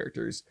of the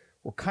characters,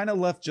 we're kind of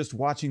left just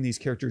watching these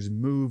characters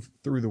move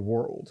through the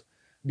world,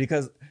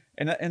 because,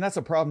 and that's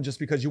a problem, just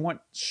because you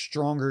want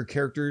stronger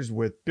characters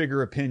with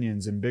bigger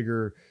opinions and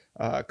bigger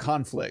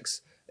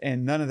conflicts.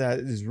 And none of that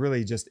is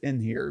really just in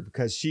here,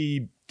 because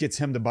she gets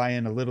him to buy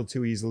in a little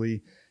too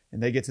easily,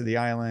 and they get to the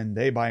island,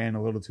 they buy in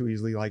a little too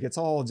easily. Like, it's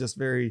all just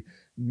very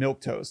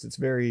milquetoast. It's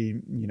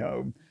very, you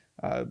know,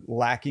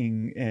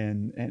 lacking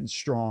in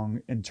strong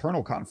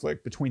internal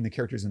conflict between the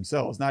characters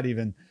themselves, not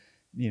even,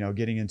 you know,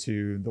 getting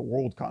into the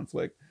world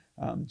conflict.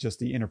 Just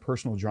the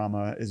interpersonal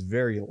drama is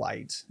very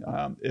light,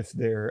 if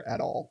there at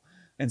all.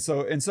 And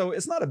so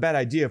it's not a bad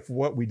idea if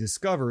what we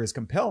discover is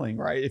compelling,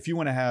 right? If you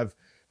want to have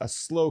a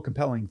slow,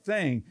 compelling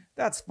thing,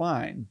 that's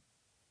fine.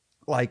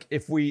 Like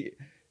if we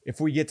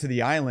get to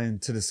the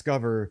island to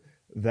discover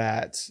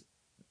that,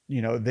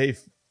 you know, they've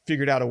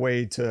figured out a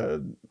way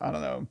to, I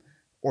don't know,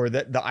 or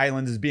that the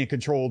island is being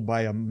controlled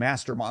by a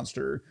master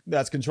monster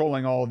that's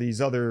controlling all these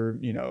other,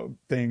 you know,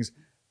 things.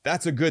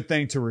 That's a good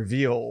thing to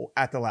reveal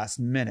at the last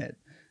minute.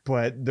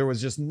 But there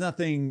was just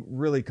nothing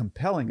really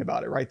compelling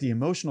about it, right? The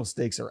emotional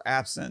stakes are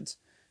absent,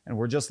 and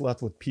we're just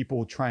left with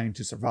people trying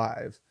to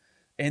survive.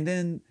 And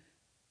then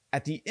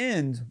at the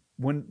end,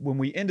 when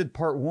we ended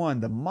part one,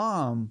 the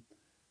mom,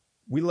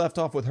 we left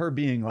off with her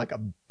being like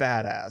a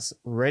badass,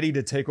 ready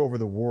to take over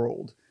the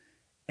world.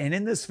 And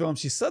in this film,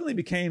 she suddenly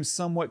became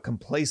somewhat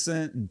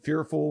complacent and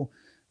fearful,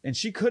 and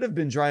she could have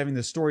been driving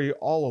the story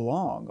all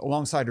along,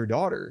 alongside her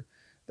daughter.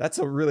 That's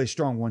a really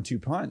strong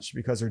 1-2 punch,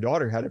 because her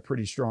daughter had a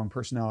pretty strong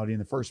personality in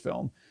the first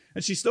film,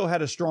 and she still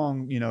had a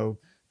strong, you know,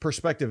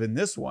 perspective in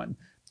this one.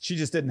 She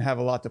just didn't have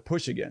a lot to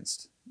push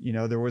against. You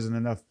know, there wasn't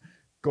enough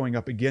going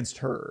up against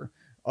her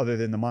other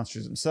than the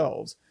monsters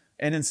themselves.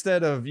 And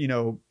instead of, you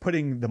know,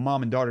 putting the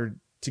mom and daughter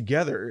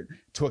together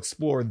to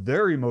explore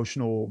their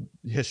emotional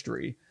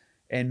history,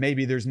 and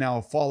maybe there's now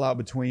a fallout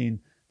between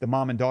the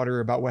mom and daughter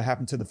about what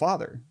happened to the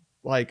father.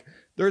 Like,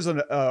 there's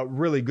a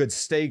really good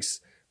stakes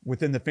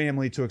within the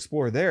family to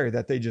explore there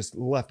that they just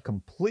left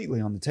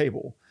completely on the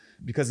table,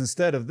 because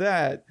instead of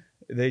that,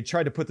 they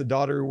tried to put the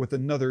daughter with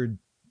another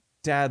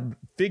dad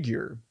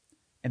figure,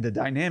 and the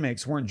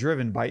dynamics weren't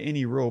driven by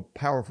any real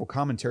powerful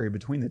commentary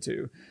between the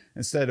two.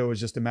 Instead, it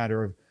was just a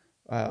matter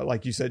of,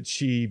 like you said,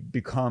 she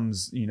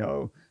becomes, you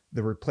know,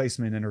 the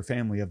replacement in her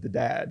family of the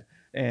dad.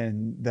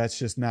 And that's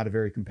just not a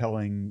very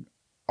compelling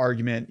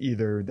argument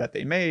either that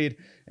they made,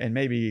 and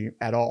maybe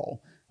at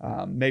all.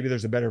 Maybe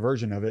there's a better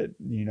version of it,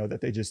 you know,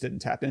 that they just didn't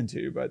tap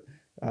into, but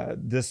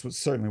this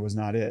certainly was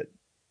not it.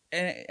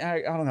 And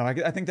I don't know.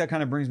 I think that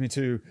kind of brings me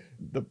to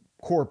the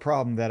core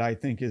problem that I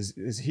think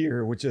is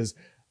here, which is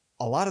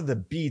a lot of the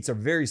beats are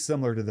very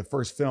similar to the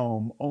first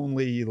film,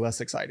 only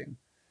less exciting.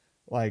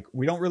 Like,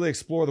 we don't really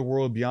explore the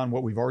world beyond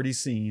what we've already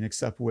seen,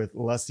 except with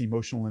less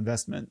emotional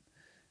investment.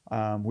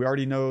 We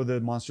already know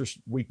the monster's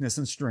weakness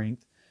and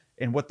strength,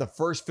 and what the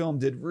first film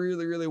did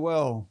really, really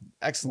well,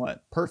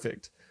 excellent,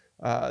 perfect.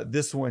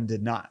 This one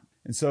did not.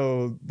 And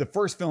so the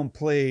first film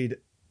played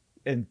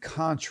in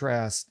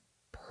contrast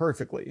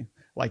perfectly,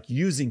 like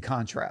using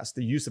contrast.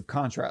 The use of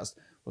contrast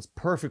was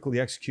perfectly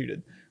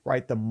executed,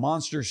 right? The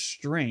monster's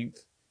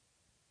strength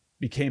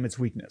became its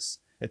weakness.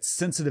 Its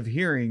sensitive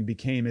hearing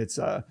became its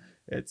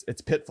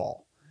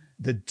pitfall.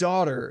 The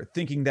daughter,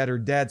 thinking that her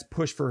dad's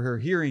push for her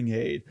hearing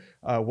aid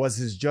was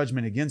his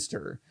judgment against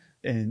her,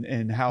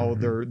 and how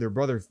their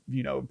brother,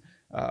 you know,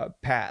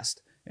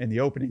 passed in the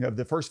opening of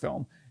the first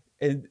film.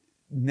 And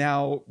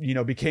now, you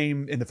know,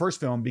 became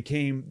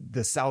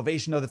the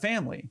salvation of the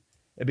family.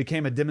 It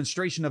became a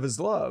demonstration of his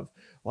love.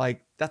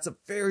 Like, that's a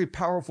very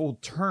powerful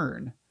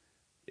turn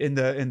in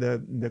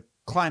the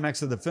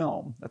climax of the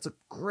film. That's a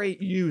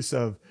great use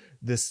of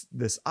this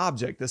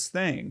object, this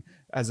thing,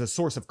 as a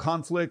source of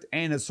conflict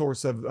and a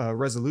source of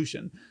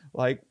resolution.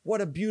 Like,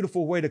 what a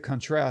beautiful way to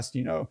contrast,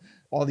 you know,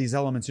 all these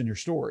elements in your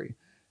story.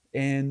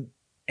 And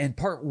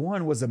part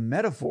one was a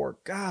metaphor.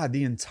 God,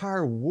 the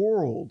entire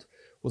world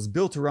was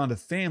built around a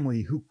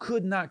family who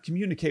could not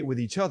communicate with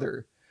each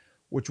other,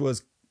 which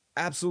was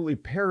absolutely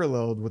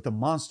paralleled with the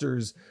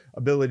monster's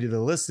ability to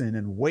listen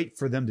and wait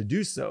for them to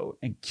do so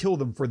and kill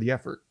them for the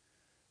effort.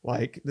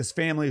 Like this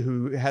family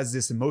who has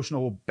this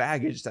emotional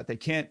baggage that they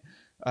can't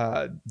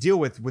deal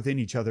with within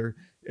each other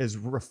is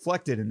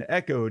reflected and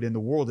echoed in the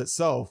world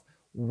itself,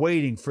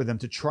 waiting for them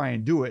to try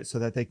and do it so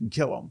that they can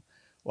kill them.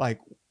 Like,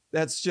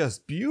 that's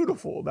just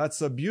beautiful.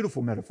 That's a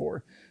beautiful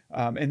metaphor.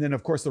 And then,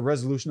 of course, the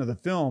resolution of the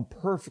film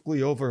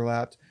perfectly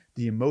overlapped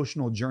the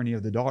emotional journey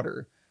of the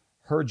daughter,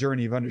 her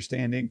journey of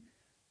understanding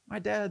my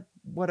dad,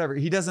 whatever.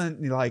 He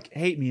doesn't like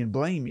hate me and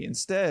blame me.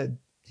 Instead,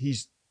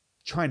 he's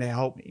trying to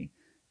help me.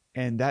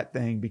 And that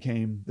thing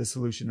became the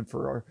solution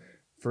for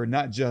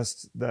not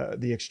just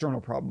the external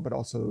problem, but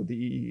also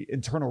the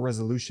internal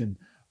resolution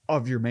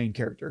of your main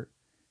character.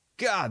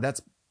 God,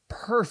 that's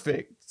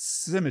perfect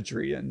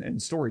symmetry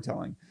and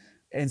storytelling.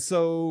 And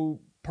so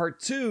part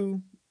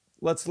 2,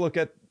 let's look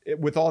at,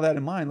 with all that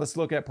in mind, let's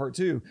look at part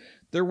 2.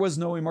 There was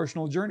no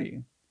emotional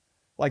journey.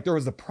 Like, there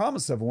was the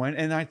promise of one,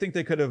 and I think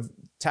they could have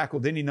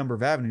tackled any number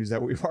of avenues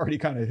that we've already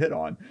kind of hit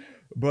on.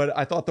 But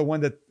I thought the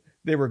one that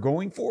they were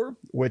going for,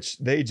 which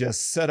they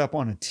just set up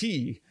on a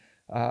tee,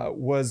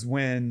 was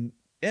when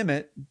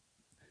Emmett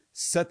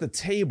set the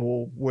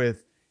table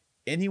with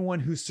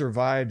anyone who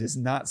survived is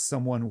not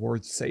someone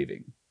worth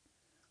saving.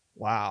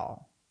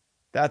 Wow.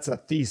 That's a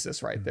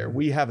thesis right there.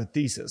 We have a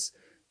thesis.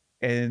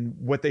 And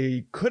what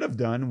they could have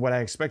done, what I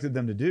expected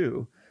them to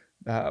do,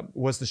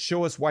 was to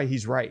show us why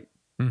he's right.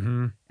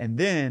 Mm-hmm. And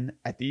then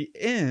at the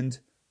end,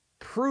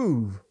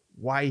 prove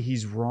why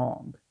he's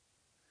wrong.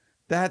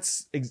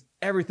 That's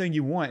everything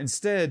you want.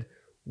 Instead,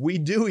 we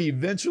do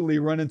eventually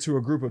run into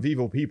a group of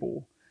evil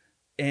people.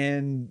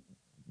 And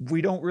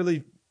we don't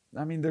really,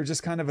 I mean, they're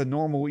just kind of a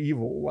normal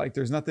evil. Like,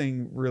 there's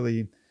nothing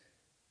really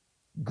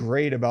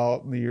great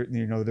about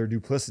their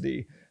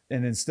duplicity.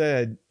 And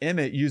instead,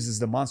 Emmett uses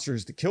the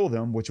monsters to kill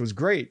them, which was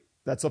great.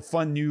 That's a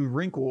fun new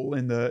wrinkle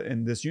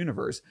in this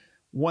universe.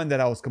 One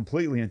that I was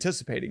completely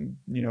anticipating,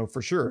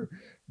 for sure.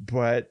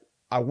 But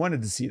I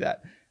wanted to see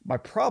that. My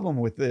problem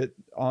with it,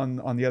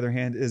 on the other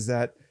hand, is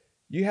that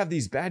you have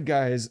these bad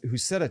guys who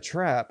set a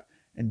trap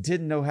and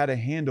didn't know how to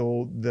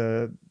handle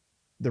the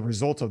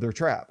result of their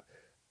trap.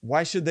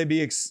 Why should they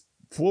be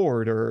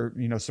floored or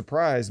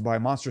surprised by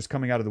monsters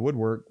coming out of the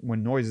woodwork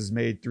when noise is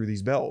made through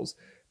these bells?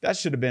 That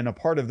should have been a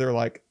part of their,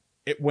 like,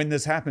 when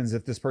this happens,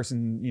 if this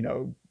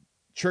person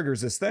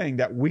triggers this thing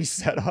that we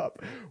set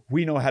up,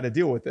 we know how to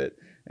deal with it.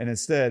 And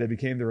instead, it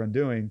became their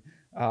undoing,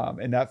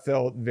 and that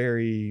felt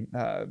very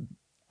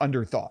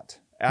underthought.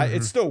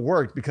 It still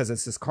worked because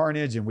it's this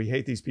carnage, and we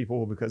hate these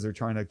people because they're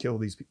trying to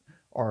kill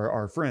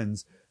our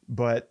friends.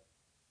 But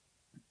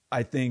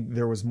I think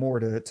there was more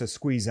to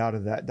squeeze out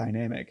of that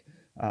dynamic.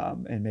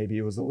 And maybe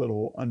it was a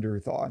little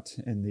underthought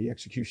in the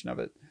execution of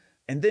it.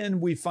 And then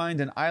we find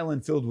an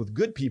island filled with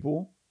good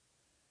people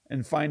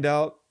and find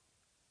out,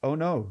 oh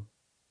no,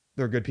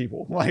 they're good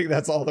people. Like,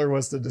 that's all there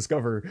was to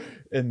discover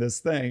in this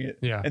thing.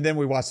 Yeah. And then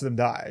we watch them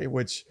die,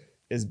 which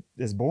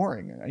is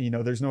boring.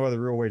 There's no other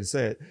real way to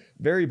say it.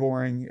 Very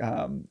boring.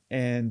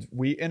 And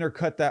we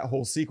intercut that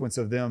whole sequence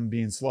of them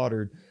being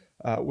slaughtered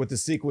with the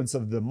sequence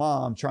of the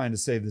mom trying to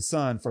save the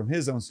son from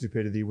his own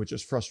stupidity, which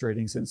is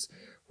frustrating since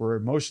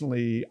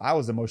I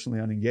was emotionally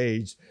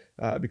unengaged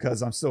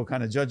because I'm still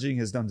kind of judging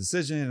his dumb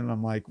decision. And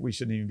I'm like, we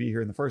shouldn't even be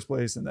here in the first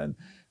place. And then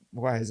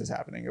why is this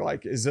happening?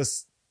 Like,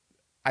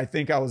 I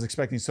think I was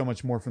expecting so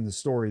much more from the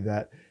story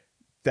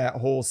that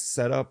whole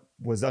setup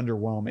was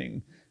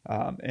underwhelming.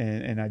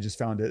 And I just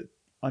found it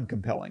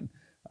uncompelling.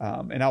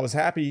 And I was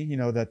happy,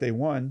 that they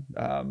won.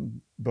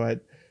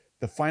 But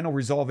the final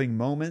resolving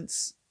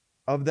moments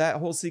of that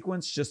whole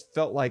sequence just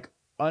felt like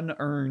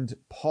unearned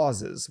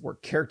pauses where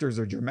characters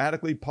are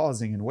dramatically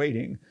pausing and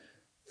waiting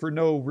for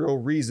no real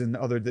reason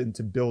other than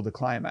to build a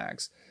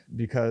climax,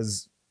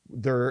 because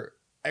they're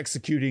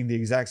executing the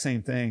exact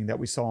same thing that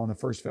we saw in the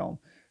first film.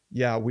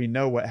 Yeah, we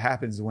know what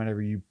happens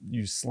whenever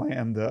you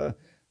slam the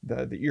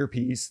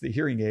earpiece, the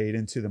hearing aid,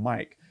 into the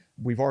mic.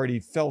 We've already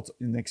felt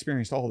and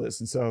experienced all this.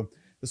 And so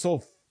this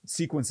whole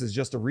sequence is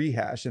just a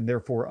rehash and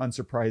therefore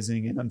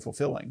unsurprising and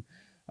unfulfilling.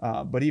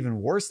 But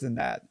even worse than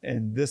that,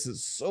 and this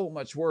is so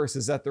much worse,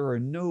 is that there are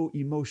no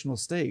emotional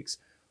stakes.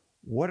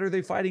 What are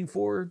they fighting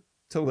for?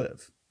 To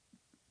live.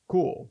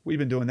 Cool. We've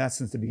been doing that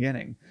since the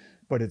beginning.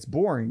 But it's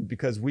boring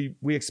because we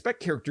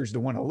expect characters to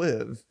want to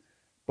live.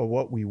 But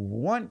what we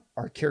want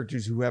are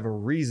characters who have a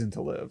reason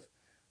to live.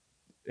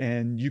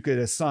 And you could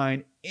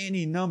assign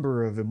any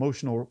number of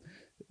emotional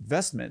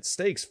investment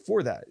stakes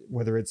for that,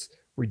 whether it's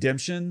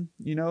redemption,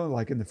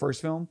 like in the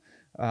first film,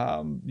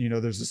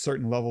 there's a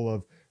certain level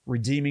of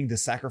redeeming the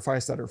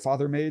sacrifice that her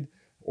father made,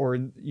 or,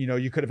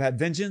 you could have had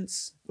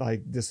vengeance.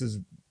 Like, this is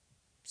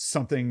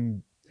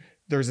something,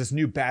 there's this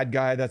new bad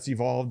guy that's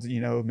evolved,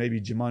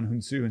 maybe Jimon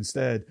Hunsu,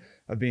 instead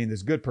of being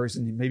this good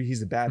person, maybe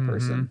he's a bad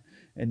person.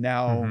 And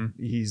now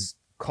he's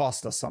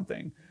cost us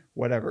something,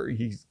 whatever.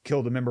 He's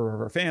killed a member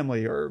of our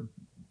family or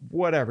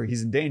whatever.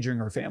 He's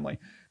endangering our family,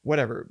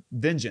 whatever.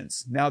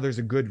 Vengeance. Now there's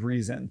a good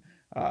reason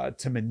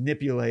to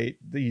manipulate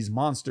these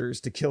monsters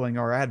to killing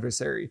our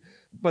adversary.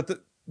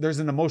 But there's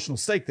an emotional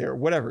stake there,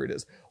 whatever it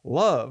is.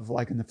 Love,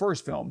 like in the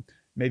first film,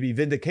 maybe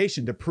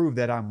vindication to prove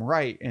that I'm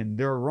right and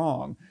they're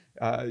wrong.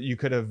 You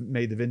could have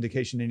made the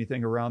vindication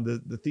anything around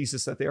the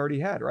thesis that they already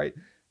had, right?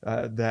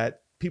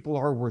 That people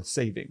are worth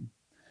saving.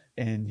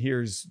 And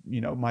here's,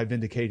 my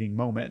vindicating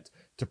moment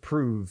to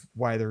prove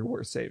why they're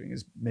worth saving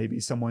is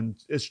maybe someone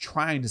is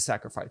trying to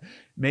sacrifice.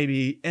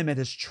 Maybe Emmett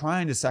is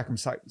trying to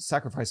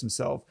sacrifice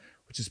himself,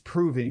 which is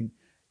proving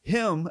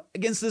him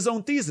against his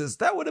own thesis.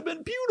 That would have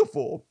been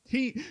beautiful.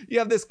 You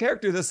have this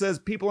character that says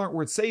people aren't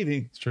worth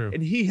saving. It's true.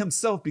 And he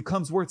himself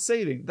becomes worth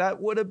saving.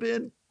 That would have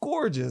been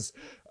gorgeous.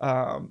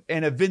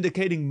 And a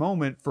vindicating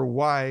moment for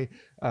why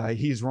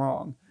he's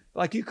wrong.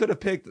 Like, you could have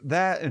picked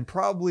that and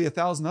probably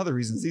 1,000 other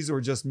reasons. These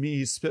were just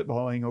me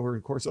spitballing over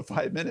the course of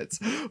 5 minutes.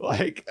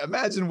 Like,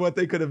 imagine what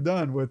they could have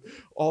done with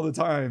all the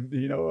time,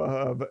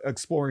 of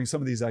exploring some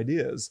of these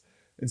ideas.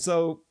 And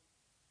so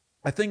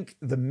I think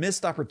the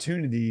missed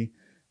opportunity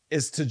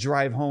is to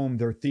drive home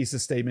their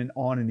thesis statement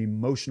on an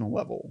emotional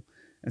level,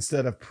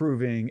 instead of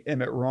proving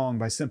Emmett wrong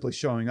by simply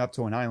showing up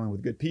to an island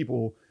with good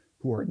people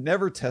who are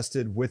never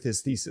tested with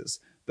his thesis.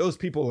 Those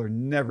people are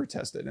never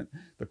tested. And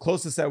the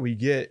closest that we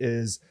get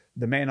is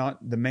the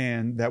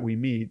man that we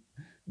meet,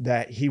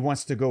 that he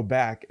wants to go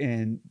back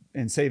and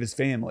save his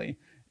family.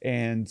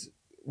 And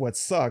what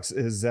sucks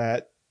is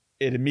that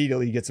it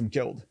immediately gets him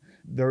killed.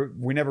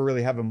 We never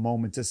really have a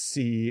moment to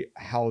see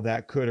how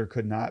that could or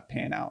could not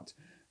pan out.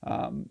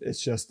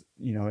 It's just,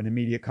 an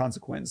immediate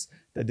consequence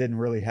that didn't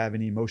really have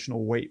any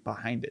emotional weight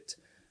behind it.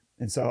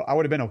 And so I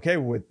would have been okay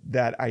with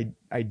that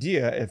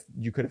idea if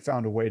you could have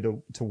found a way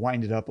to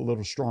wind it up a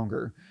little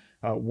stronger,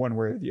 one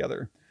way or the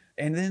other.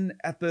 And then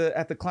at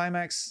the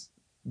climax,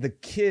 the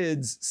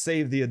kids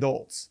save the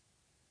adults.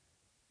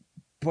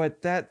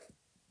 But that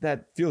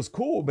feels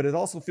cool, but it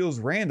also feels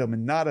random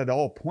and not at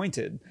all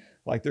pointed.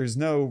 Like, there's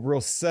no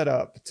real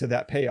setup to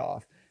that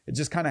payoff. It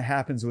just kind of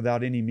happens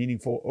without any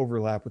meaningful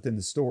overlap within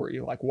the story.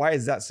 Like, why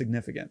is that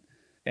significant?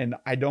 And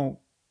I don't,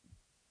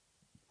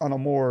 on a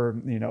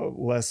more,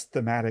 less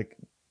thematic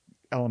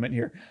element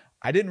here,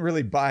 I didn't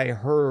really buy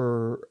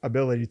her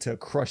ability to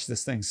crush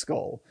this thing's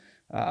skull.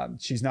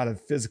 She's not a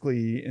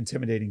physically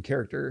intimidating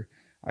character.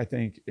 I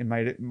think it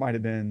might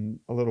have been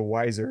a little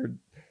wiser,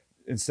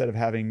 instead of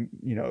having,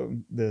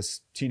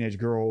 this teenage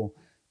girl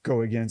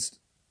go against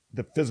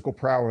the physical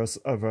prowess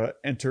of a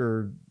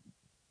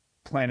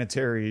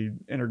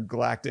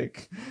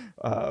intergalactic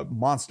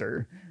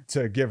monster,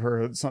 to give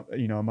her some,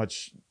 a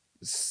much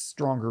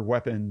stronger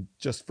weapon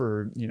just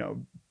for,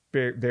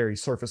 very, very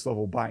surface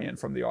level buy-in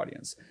from the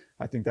audience.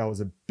 I think that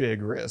was a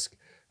big risk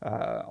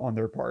on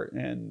their part,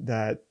 and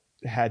that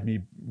had me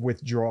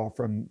withdraw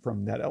from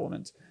that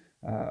element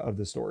of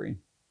the story.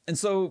 And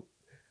so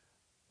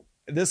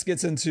this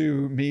gets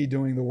into me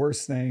doing the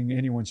worst thing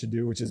anyone should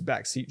do, which is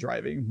backseat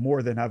driving,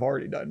 more than I've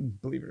already done,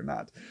 believe it or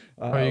not.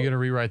 Are you going to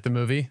rewrite the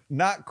movie?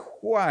 Not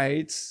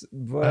quite,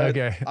 but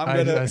okay.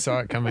 I saw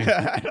it coming.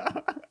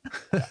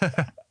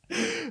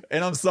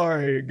 And I'm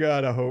sorry.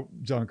 God, I hope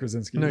John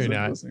Krasinski. No, you're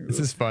not. This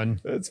is fun.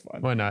 It's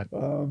fun. Why not?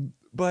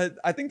 But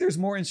I think there's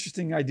more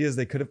interesting ideas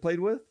they could have played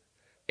with.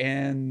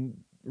 And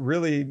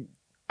really,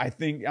 I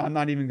think I'm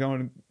not even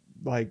going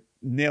to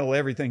nail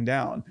everything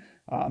down.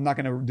 I'm not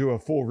going to do a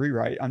full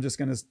rewrite. I'm just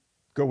going to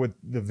go with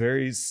the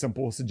very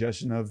simple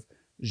suggestion of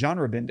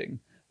genre bending.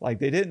 Like,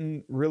 they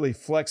didn't really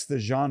flex the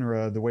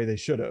genre the way they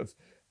should have,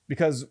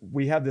 because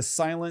we have this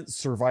silent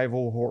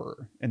survival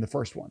horror in the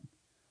first one,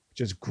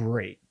 which is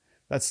great.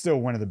 That's still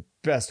one of the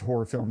best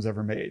horror films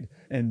ever made.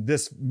 And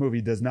this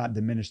movie does not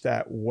diminish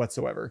that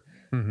whatsoever.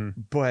 Mm-hmm.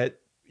 But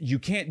you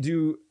can't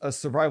do a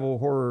survival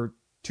horror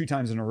 2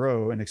 times in a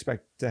row and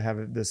expect to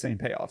have the same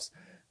payoffs.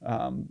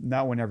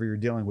 Not whenever you're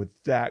dealing with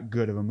that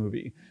good of a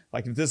movie.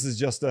 Like, if this is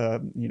just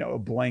a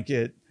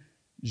blanket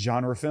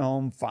genre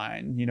film,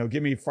 fine.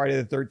 Give me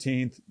Friday the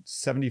 13th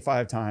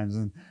 75 times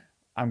and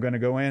I'm going to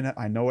go in.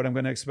 I know what I'm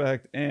going to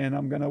expect, and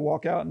I'm going to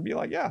walk out and be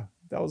like, yeah,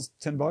 that was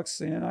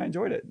 $10 and I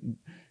enjoyed it.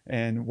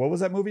 And what was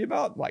that movie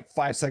about? Like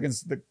 5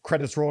 seconds, the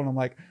credits roll, and I'm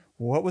like,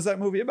 what was that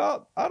movie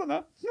about? I don't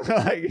know.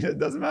 It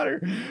doesn't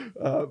matter.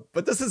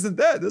 But this isn't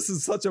that. This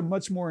is such a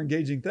much more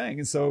engaging thing.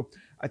 And so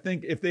I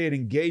think if they had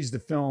engaged the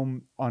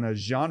film on a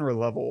genre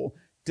level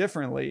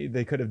differently,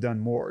 they could have done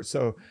more.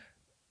 So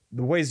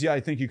the ways, I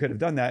think you could have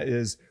done that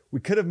is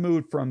we could have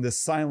moved from this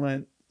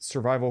silent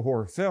survival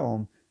horror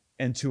film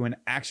into an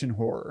action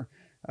horror,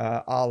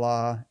 a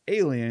la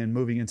Alien,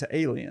 moving into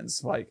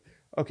Aliens. Like,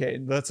 okay,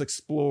 let's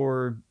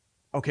explore.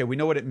 Okay, we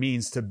know what it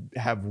means to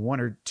have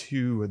 1 or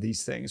 2 of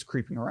these things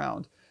creeping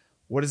around.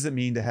 What does it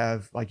mean to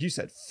have, like you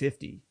said,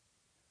 50?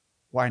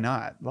 Why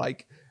not?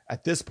 Like,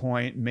 at this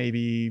point,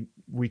 maybe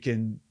we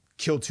can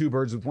kill 2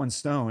 birds with 1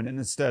 stone. And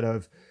instead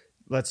of,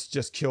 let's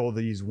just kill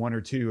these 1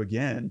 or 2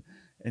 again,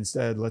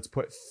 instead, let's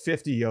put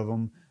 50 of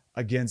them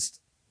against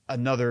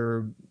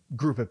another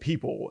group of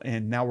people.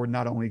 And now we're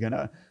not only going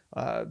to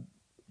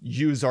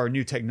use our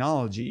new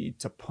technology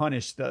to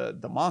punish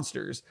the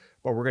monsters,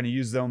 but we're going to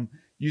use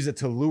it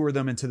to lure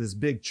them into this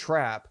big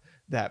trap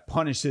that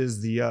punishes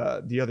the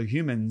other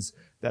humans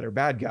that are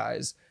bad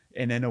guys,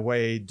 and in a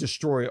way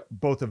destroy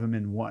both of them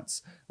in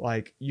once.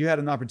 Like, you had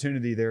an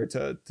opportunity there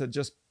to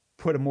just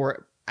put a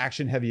more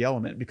action heavy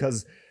element,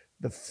 because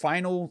the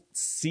final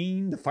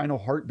scene, the final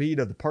heartbeat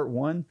of the part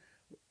one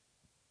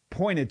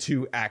pointed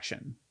to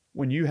action.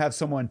 When you have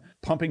someone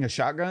pumping a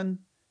shotgun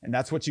and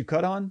that's what you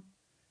cut on,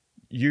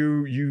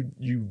 you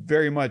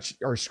very much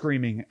are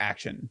screaming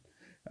action.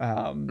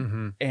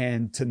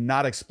 And to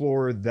not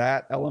explore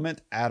that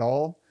element at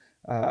all,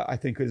 I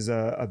think is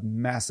a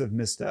massive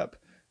misstep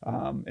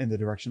in the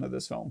direction of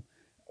this film.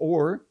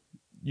 Or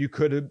you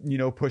could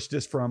have, pushed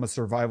this from a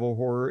survival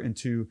horror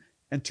into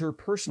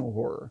interpersonal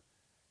horror.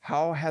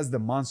 How has the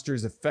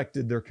monsters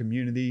affected their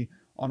community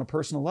on a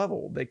personal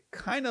level? They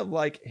kind of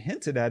like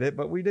hinted at it,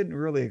 but we didn't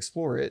really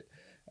explore it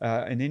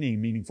in any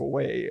meaningful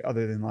way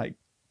other than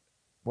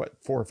 4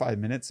 or 5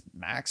 minutes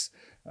max.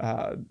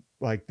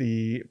 Like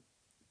the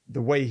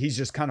way he's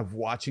just kind of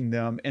watching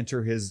them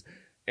enter his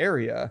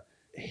area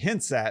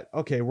hints at,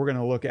 okay, we're going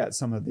to look at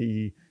some of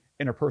the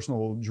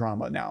interpersonal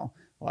drama now,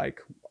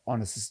 like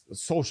on a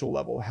social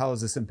level. How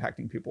is this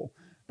impacting people?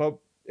 But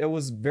it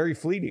was very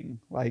fleeting.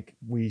 Like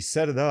we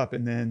set it up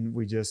and then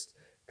we just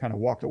kind of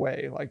walked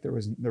away. Like there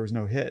was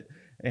no hit.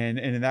 And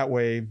in that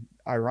way,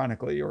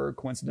 ironically or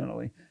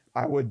coincidentally,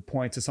 I would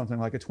point to something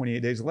like a 28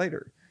 Days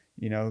Later,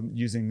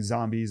 using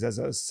zombies as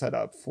a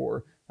setup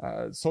for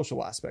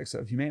social aspects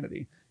of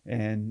humanity.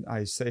 And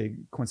I say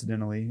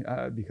coincidentally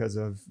because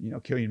of,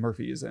 Cillian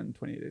Murphy is in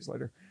 28 Days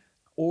Later.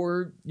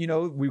 Or,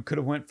 we could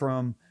have went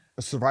from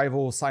a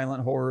survival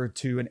silent horror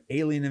to an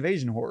alien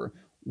invasion horror.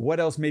 What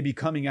else may be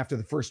coming after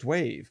the first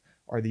wave?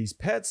 Are these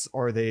pets?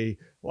 Are they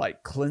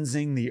like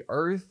cleansing the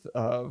earth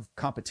of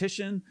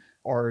competition?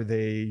 Are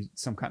they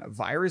some kind of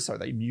virus? Are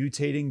they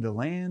mutating the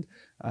land?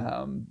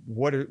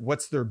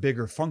 What's their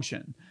bigger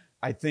function?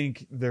 I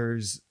think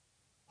there's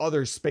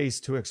other space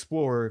to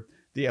explore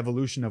the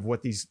evolution of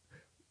what these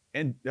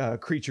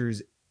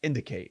creatures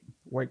indicate.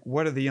 Like,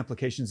 what are the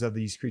implications of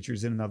these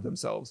creatures in and of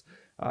themselves?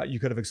 You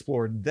could have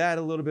explored that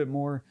a little bit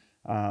more.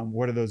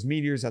 What are those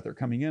meteors that they're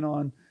coming in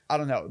on? I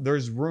don't know.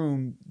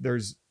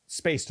 There's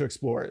space to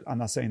explore it. I'm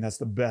not saying that's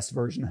the best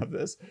version of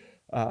this.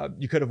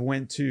 You could have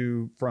went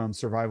from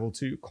survival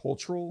to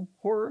cultural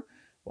horror.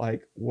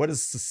 Like, what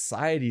does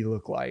society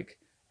look like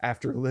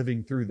after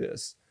living through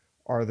this?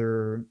 Are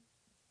there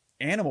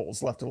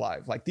animals left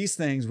alive? Like these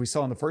things we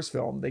saw in the first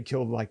film, they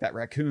killed like that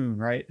raccoon,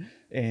 right?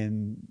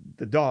 And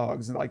the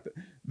dogs, and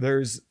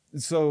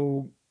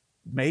so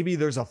maybe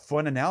there's a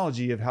fun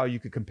analogy of how you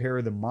could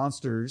compare the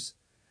monsters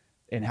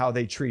and how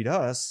they treat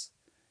us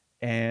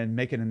and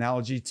make an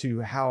analogy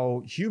to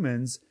how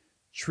humans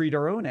treat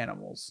our own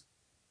animals.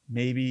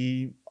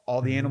 Maybe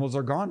all the animals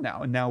are gone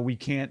now, and now we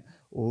can't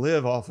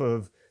live off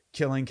of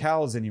killing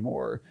cows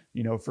anymore,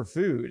 for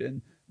food.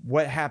 And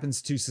what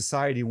happens to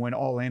society when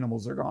all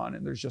animals are gone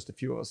and there's just a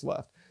few of us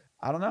left?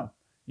 I don't know.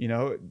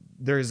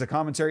 There's a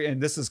commentary, and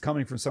this is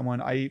coming from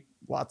someone, I eat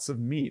lots of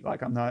meat.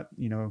 Like I'm not,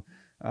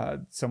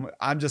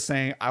 I'm just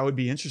saying I would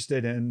be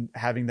interested in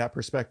having that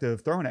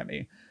perspective thrown at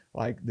me.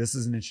 Like, this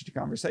is an interesting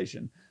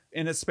conversation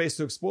and it's space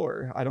to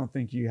explore. I don't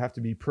think you have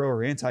to be pro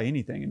or anti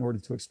anything in order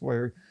to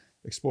explore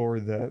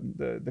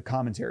the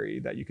commentary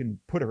that you can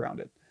put around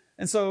it.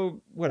 And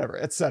so whatever,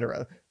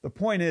 etc. The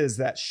point is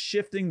that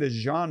shifting the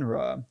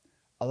genre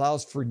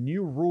allows for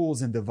new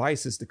rules and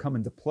devices to come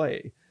into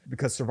play,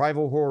 because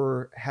survival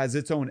horror has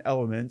its own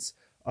elements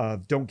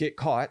of don't get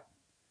caught,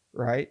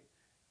 right?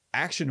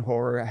 Action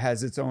horror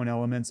has its own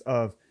elements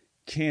of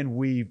can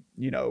we,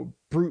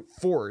 brute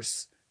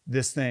force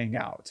this thing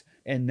out?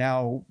 And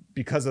now,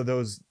 because of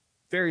those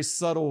very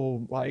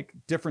subtle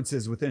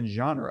differences within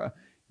genre,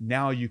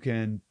 now you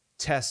can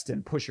test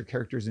and push your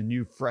characters in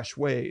new, fresh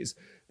ways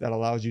that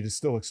allows you to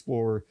still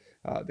explore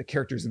the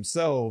characters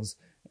themselves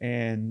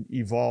and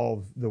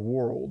evolve the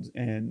world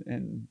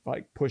and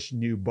push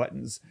new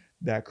buttons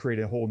that create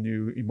a whole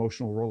new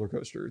emotional roller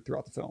coaster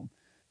throughout the film.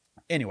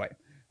 Anyway,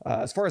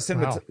 as far as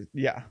cinema,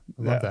 I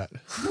love that.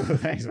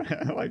 Thanks,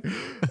 man.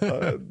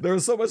 There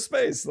was so much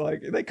space.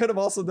 They could have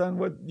also done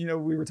what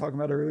we were talking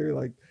about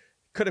earlier.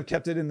 Could have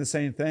kept it in the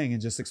same thing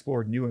and just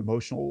explored new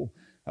emotional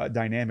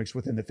dynamics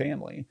within the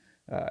family.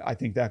 I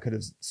think that could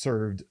have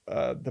served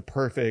the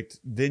perfect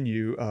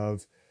venue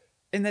of.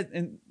 And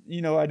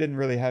I didn't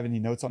really have any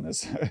notes on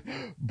this,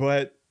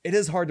 but it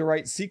is hard to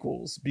write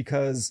sequels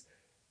because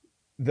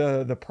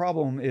the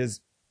problem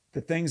is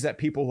the things that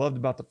people loved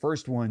about the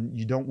first one,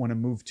 you don't want to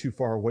move too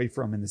far away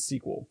from in the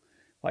sequel.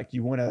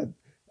 You want to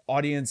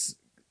audience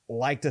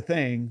liked a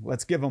thing,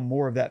 let's give them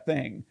more of that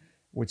thing,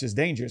 which is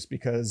dangerous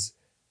because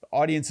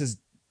audiences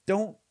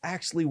don't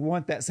actually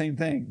want that same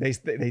thing. They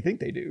think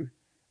they do.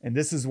 And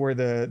this is where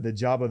the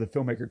job of the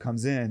filmmaker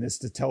comes in, is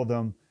to tell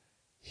them,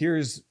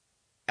 here's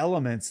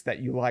elements that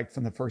you liked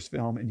from the first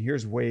film, and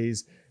here's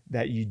ways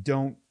that you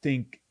don't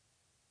think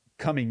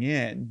coming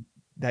in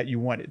that you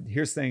wanted.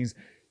 Here's things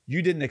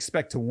you didn't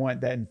expect to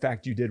want that in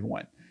fact you did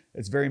want.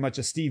 It's very much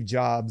a Steve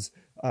Jobs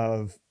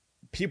of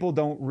people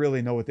don't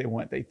really know what they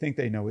want. They think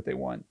they know what they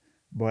want,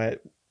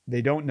 but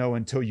they don't know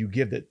until you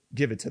give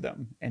it to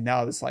them. And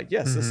now it's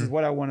yes, this is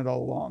what I wanted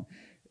all along.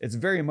 It's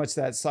very much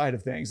that side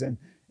of things. And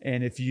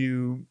if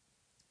you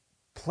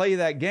play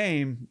that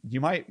game, you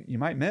might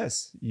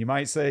miss. You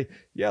might say,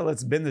 yeah,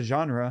 let's bend the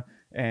genre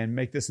and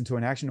make this into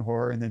an action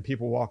horror, and then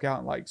people walk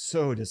out like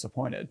so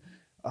disappointed.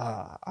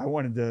 I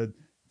wanted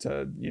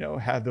to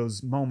have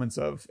those moments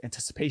of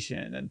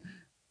anticipation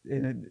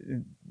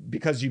and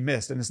because you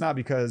missed, and it's not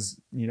because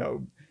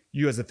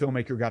you as a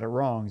filmmaker got it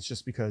wrong. It's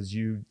just because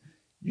you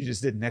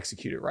just didn't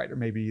execute it right, or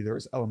maybe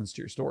there's elements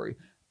to your story.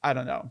 I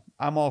don't know.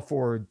 I'm all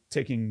for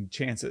taking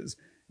chances,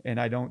 and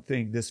I don't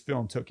think this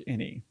film took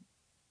any.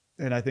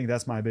 And I think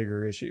that's my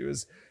bigger issue,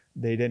 is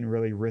they didn't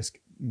really risk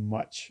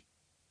much.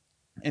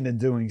 And in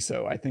doing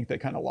so, I think they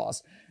kind of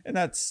lost. And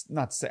that's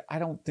not to say, I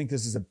don't think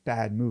this is a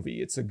bad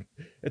movie. It's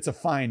a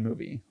fine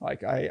movie.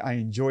 Like I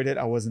enjoyed it.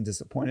 I wasn't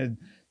disappointed,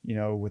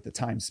 with the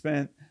time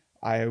spent.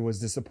 I was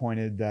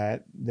disappointed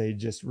that they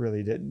just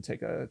really didn't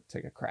take a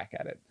crack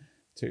at it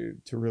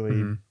to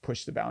really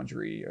push the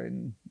boundary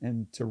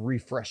and to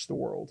refresh the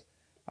world.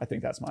 I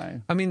think that's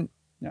my...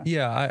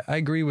 Yeah, I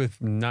agree with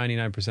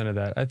 99% of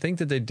that. I think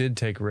that they did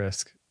take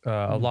risk,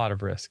 a lot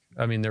of risk.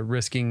 I mean, they're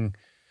risking,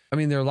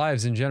 their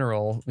lives in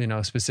general,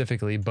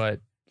 specifically, but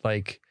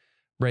like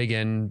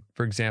Regan,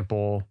 for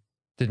example,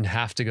 didn't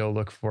have to go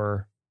look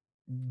for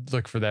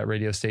that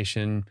radio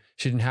station.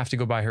 She didn't have to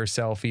go by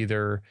herself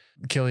either.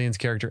 Killian's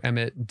character,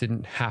 Emmett,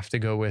 didn't have to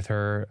go with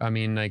her. I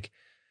mean, like,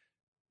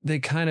 they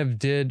kind of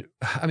did.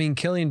 I mean,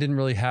 Killian didn't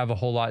really have a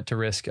whole lot to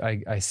risk.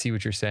 I see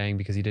what you're saying,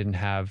 because he didn't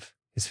have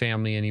his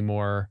family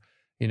anymore.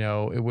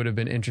 It would have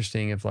been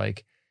interesting if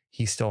like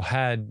he still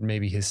had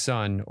maybe his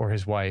son or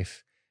his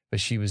wife, but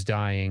she was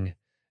dying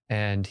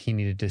and he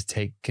needed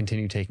to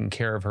continue taking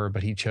care of her,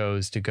 but he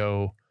chose to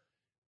go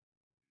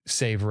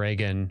save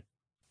Regan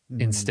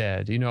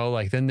instead.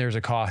 Like then there's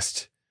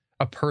a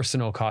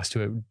personal cost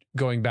to it,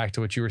 going back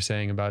to what you were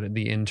saying about it,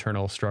 the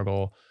internal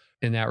struggle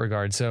in that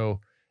regard. So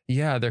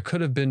yeah, there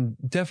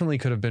definitely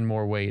could have been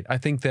more weight. I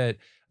think that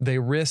they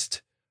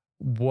risked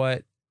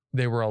what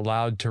they were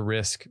allowed to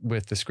risk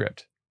with the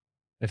script,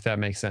 if that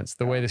makes sense.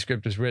 The way the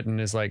script is written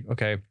is like,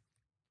 okay,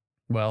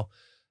 well,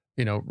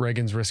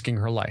 Regan's risking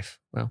her life.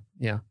 Well,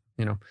 yeah,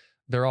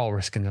 they're all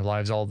risking their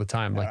lives all the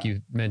time. Like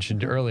you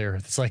mentioned earlier,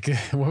 it's like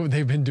what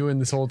they've been doing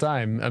this whole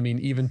time. I mean,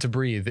 even to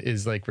breathe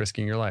is like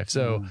risking your life.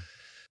 So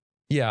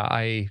yeah,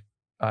 I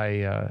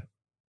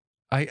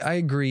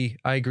agree.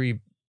 I agree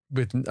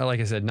with, like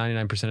I said,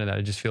 99% of that.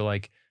 I just feel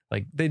like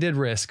they did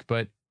risk,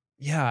 but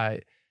yeah,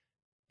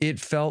 it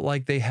felt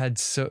like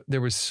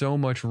there was so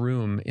much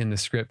room in the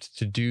script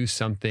to do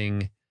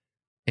something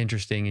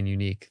interesting and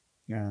unique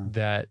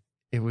that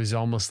it was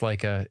almost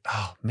like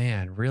oh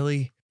man,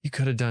 really? You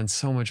could have done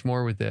so much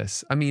more with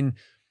this. I mean,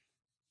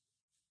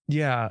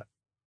 yeah,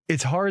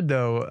 it's hard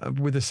though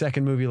with a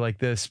second movie like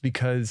this,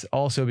 because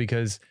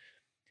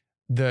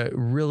the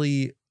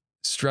really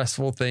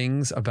stressful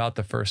things about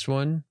the first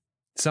one,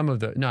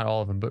 not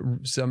all of them, but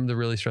some of the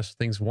really stressful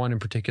things, one in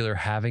particular,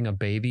 having a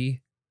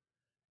baby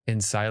in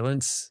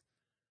silence,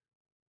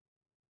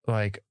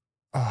 like,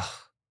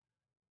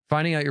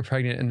 finding out you're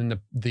pregnant, and then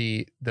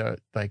the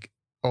like,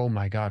 oh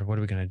my God, what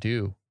are we gonna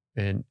do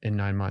in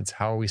 9 months?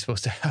 How are we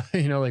supposed to have,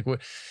 like what?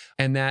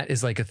 And that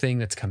is like a thing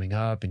that's coming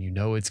up, and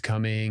it's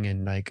coming,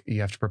 and like you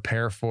have to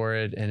prepare for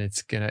it, and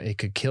it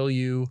could kill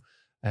you,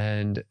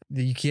 and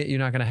you're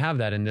not gonna have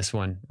that in this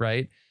one,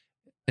 right?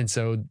 And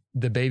so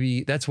the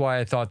baby, that's why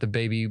I thought the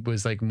baby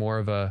was like more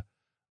of a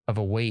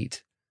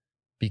weight.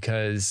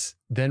 Because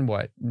then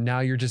what?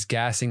 Now you're just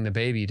gassing the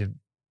baby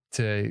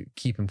to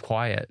keep him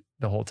quiet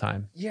the whole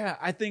time. Yeah,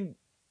 I think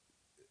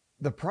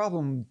the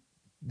problem,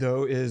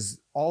 though, is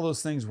all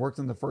those things worked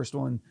in the first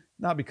one,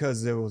 not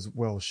because it was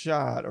well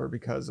shot or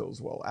because it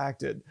was well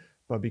acted,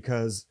 but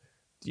because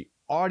the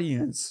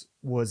audience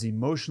was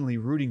emotionally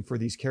rooting for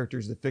these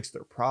characters to fix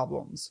their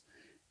problems.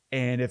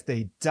 And if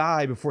they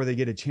die before they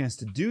get a chance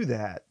to do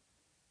that,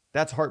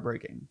 that's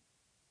heartbreaking.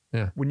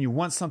 Yeah. When you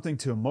want something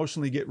to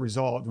emotionally get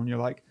resolved, when you're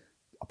like,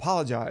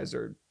 apologize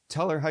or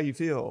tell her how you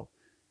feel,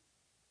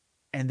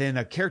 and then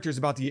a character is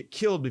about to get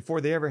killed before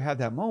they ever had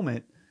that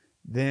moment,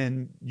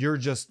 then you're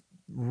just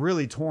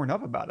really torn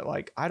up about it.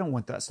 Like, I don't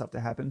want that stuff to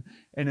happen.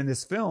 And in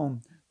this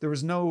film, there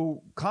was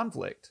no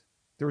conflict.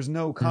 There was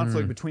no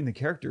conflict between the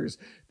characters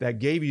that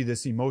gave you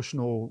this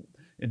emotional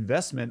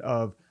investment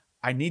of,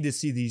 I need to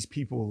see these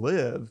people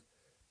live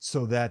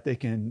so that they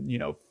can,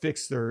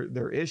 fix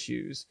their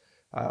issues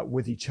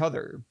with each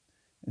other.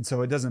 And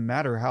so it doesn't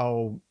matter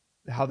how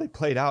they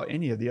played out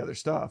any of the other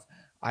stuff.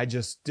 I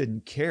just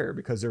didn't care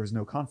because there was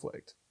no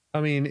conflict.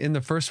 I mean, in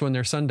the first one,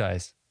 their son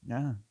dies.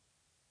 Yeah.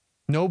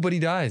 Nobody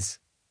dies.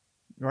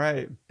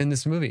 Right. In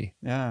this movie.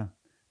 Yeah.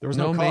 There was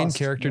no no main cost.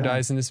 character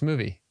dies in this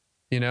movie.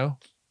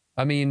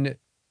 I mean,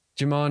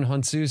 Djimon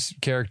Hounsou's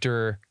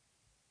character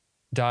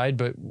died,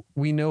 but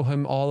we know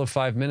him all of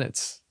 5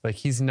 minutes. Like,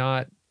 he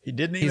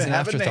didn't even have an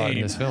afterthought a name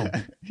in this film.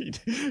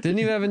 Didn't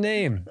even have a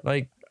name.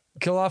 Like,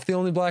 kill off the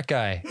only black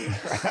guy.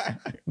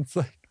 It's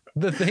like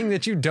the thing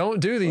that you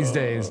don't do these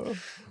days.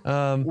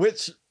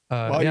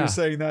 While you're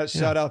saying that,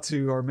 shout out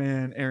to our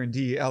man Aaron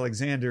D.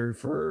 Alexander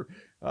for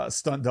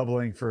stunt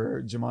doubling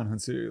for Djimon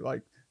Hounsou.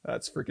 Like,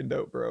 that's freaking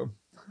dope, bro.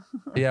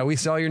 Yeah, we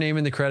saw your name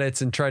in the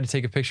credits and tried to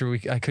take a picture.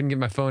 I couldn't get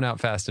my phone out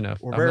fast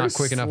enough. I'm not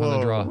quick enough on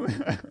the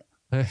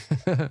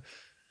draw.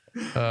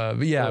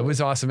 But yeah, it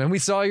was awesome. And we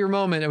saw your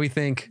moment, and we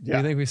think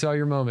we saw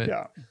your moment.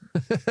 Yeah.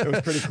 It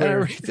was pretty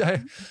clear.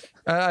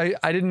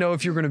 I didn't know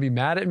if you were going to be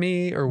mad at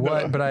me or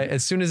what, but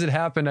as soon as it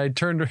happened, I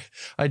turned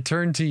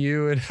to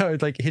you and I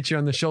would like hit you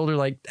on the shoulder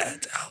like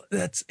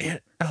that's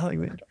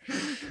Alexander.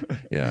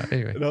 Yeah.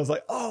 Anyway, and I was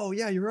like, oh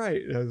yeah, you're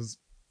right. It was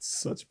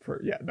such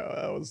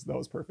that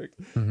was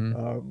perfect.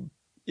 Mm-hmm.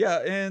 Yeah,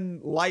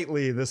 and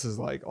lightly, this is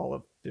like all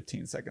of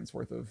 15 seconds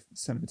worth of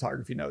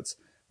cinematography notes.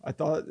 I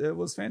thought it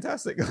was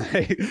fantastic.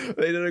 They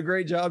did a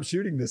great job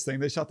shooting this thing.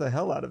 They shot the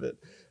hell out of it.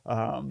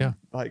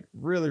 Like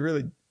really,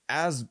 really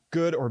as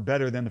good or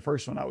better than the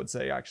first one, I would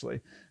say, actually.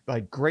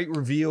 Like great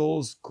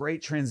reveals,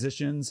 great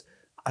transitions.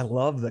 I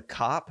love the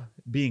cop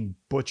being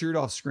butchered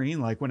off screen.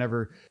 Like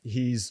whenever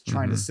he's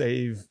trying to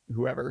save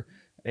whoever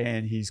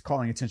and he's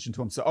calling attention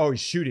to himself. Oh,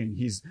 he's shooting.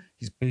 He's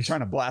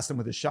trying to blast him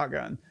with his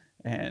shotgun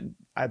and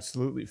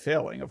absolutely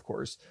failing, of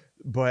course.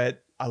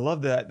 But I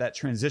love that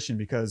transition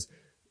because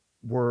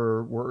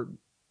we're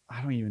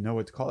I don't even know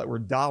what to call it. We're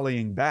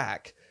dollying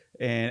back,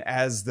 and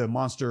as the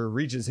monster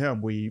reaches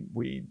him,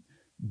 we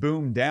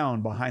boom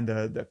down behind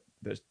the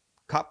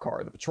cop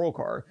car, the patrol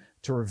car,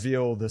 to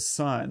reveal the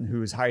son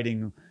who's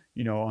hiding,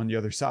 on the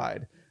other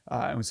side.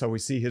 And so we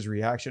see his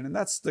reaction, and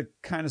that's the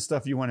kind of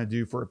stuff you want to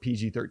do for a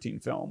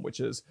PG-13 film,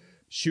 which is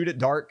shoot it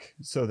dark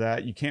so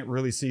that you can't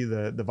really see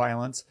the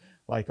violence.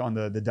 Like on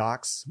the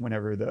docks,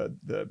 whenever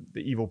the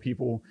evil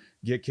people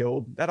get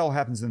killed, that all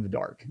happens in the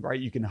dark, right?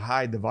 You can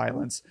hide the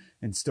violence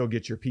and still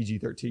get your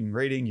PG-13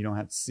 rating. You don't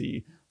have to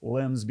see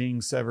limbs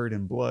being severed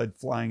and blood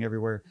flying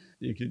everywhere.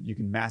 You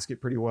can mask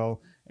it pretty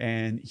well.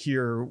 And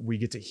here we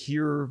get to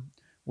hear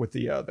with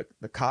the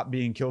cop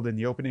being killed in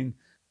the opening,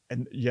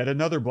 and yet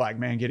another black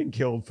man getting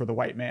killed for the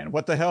white man.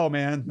 What the hell,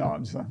 man? No,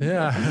 I'm just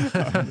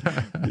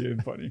being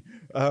funny.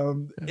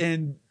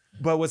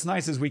 But what's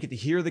nice is we get to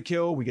hear the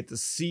kill. We get to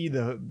see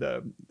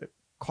the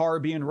car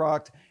being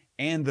rocked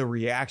and the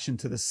reaction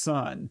to the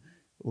son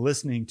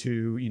listening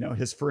to,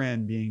 his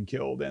friend being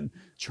killed and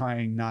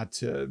trying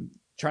to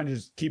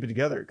just keep it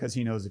together because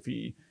he knows if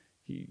he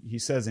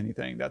says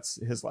anything,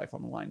 that's his life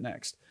on the line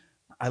next.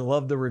 I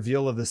love the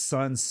reveal of the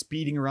son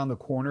speeding around the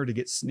corner to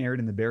get snared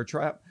in the bear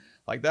trap.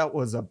 Like that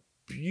was a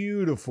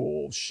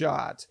beautiful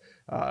shot,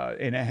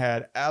 and it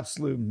had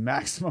absolute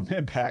maximum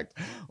impact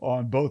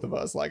on both of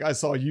us. Like I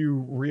saw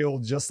you reel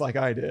just like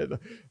I did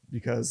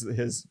because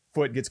his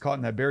foot gets caught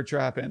in that bear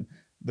trap, and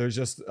there's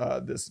just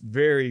this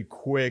very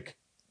quick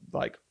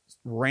like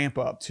ramp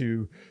up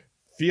to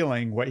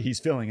feeling what he's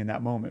feeling in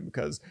that moment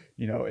because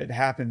it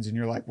happens and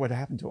you're like, what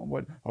happened to him?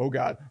 What? Oh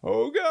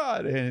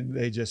god, and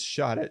they just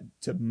shot it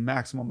to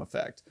maximum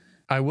effect.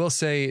 I will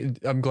say,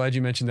 I'm glad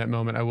you mentioned that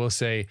moment. I will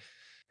say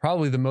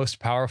probably the most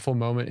powerful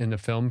moment in the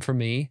film for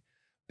me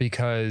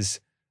because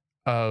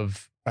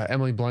of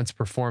Emily Blunt's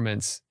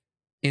performance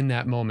in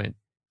that moment.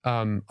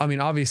 I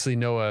mean, obviously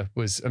Noah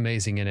was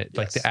amazing in it. Yes.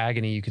 Like the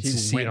agony, you could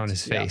see it on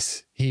his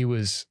face. Yeah. He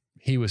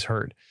was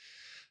hurt.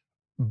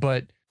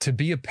 But to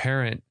be a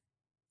parent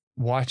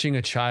watching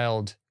a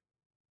child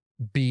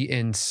be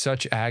in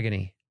such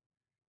agony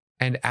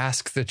and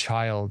have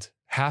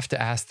to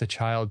ask the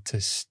child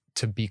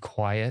to be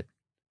quiet,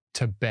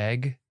 to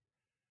beg,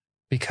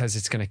 because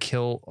it's going to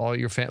kill all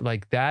your family.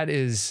 Like that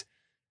is,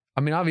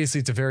 I mean,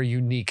 obviously it's a very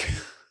unique,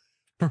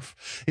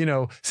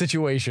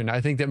 situation. I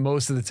think that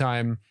most of the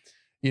time,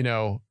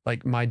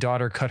 like my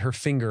daughter cut her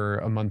finger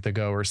a month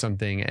ago or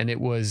something, and it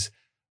was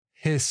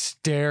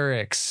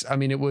hysterics. I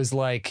mean, it was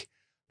like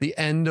the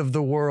end of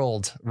the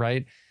world.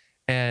 Right.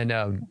 And,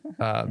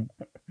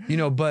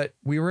 but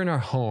we were in our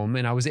home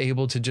and I was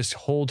able to just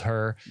hold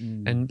her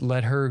and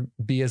let her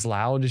be as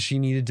loud as she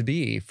needed to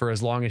be for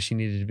as long as she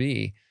needed to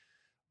be.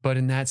 But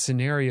in that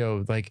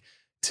scenario, like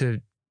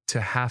to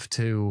have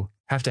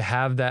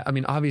that, I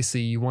mean,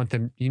 obviously you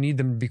need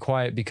them to be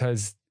quiet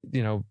because,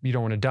 you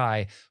don't want to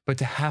die, but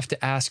to have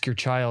to ask your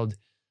child,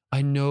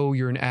 I know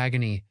you're in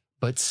agony,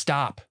 but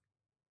stop,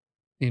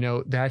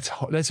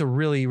 that's a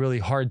really, really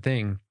hard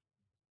thing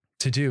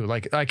to do.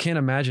 Like, I can't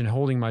imagine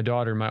holding my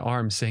daughter in my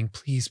arms saying,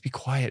 please be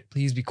quiet,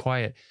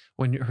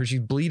 when she's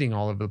bleeding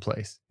all over the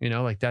place,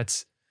 like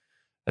that's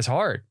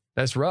hard.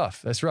 That's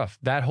rough.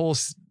 That whole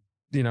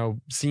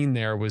scene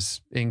there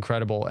was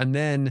incredible. And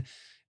then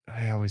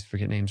I always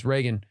forget names.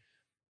 Reagan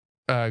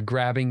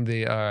grabbing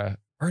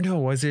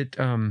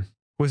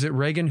was it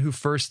Reagan who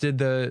first did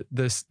the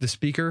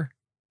speaker?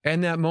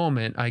 And that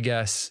moment, I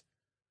guess,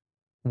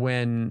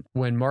 when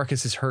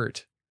Marcus is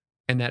hurt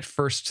and that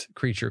first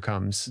creature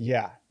comes.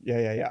 Yeah.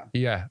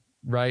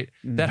 Right.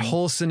 Mm-hmm. That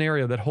whole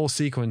scenario, that whole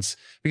sequence,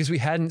 because we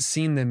hadn't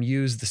seen them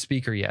use the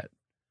speaker yet.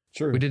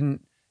 True. We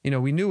didn't.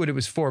 We knew what it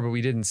was for, but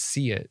we didn't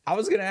see it. I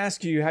was going to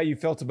ask you how you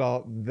felt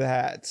about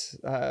that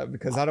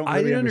because I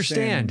didn't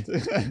understand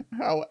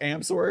how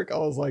amps work. I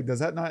was like, does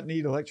that not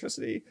need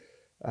electricity?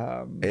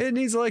 It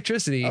needs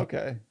electricity.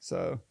 Okay,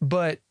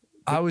 but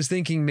I was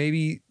thinking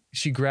maybe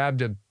she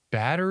grabbed a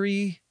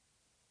battery.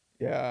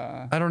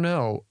 Yeah. I don't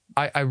know.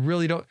 I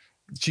really don't.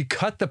 she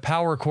cut the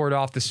power cord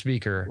off the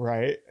speaker.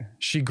 Right.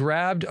 She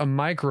grabbed a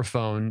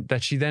microphone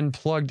that she then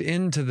plugged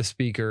into the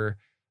speaker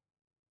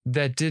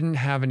that didn't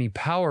have any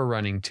power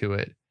running to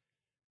it.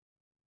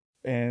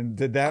 And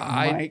did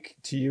that mic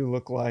to you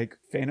look like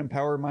Phantom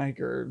Power mic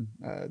or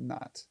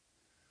not?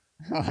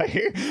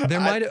 There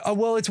might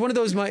well, it's one of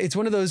those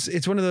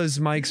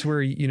mics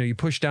where you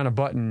push down a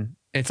button.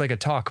 It's like a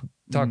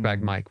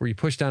talkback mic where you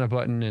push down a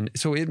button, and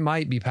so it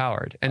might be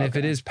powered. And if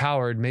it is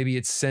powered, maybe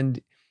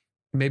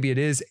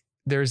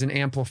there's an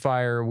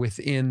amplifier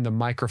within the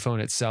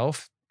microphone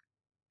itself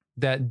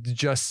that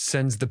just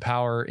sends the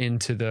power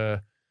into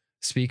the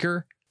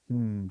speaker.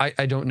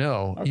 I don't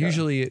know. Okay.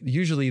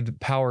 Usually the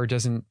power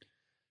doesn't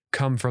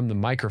come from the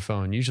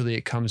microphone. Usually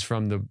it comes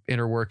from the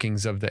inner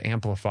workings of the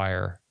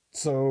amplifier.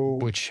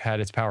 Which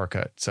had its power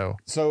cut. So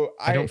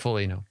I don't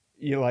fully know.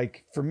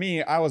 For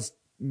me, I was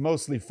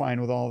mostly fine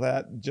with all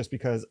that just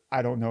because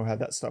I don't know how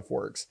that stuff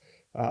works.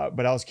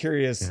 But I was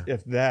curious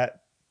if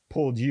that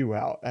pulled you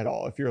out at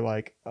all. If you're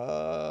like,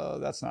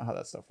 that's not how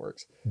that stuff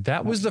works.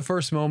 That was the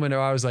first moment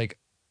where I was like,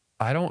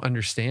 I don't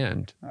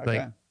understand. Okay.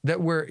 Like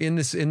that we're in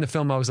the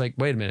film. I was like,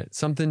 wait a minute,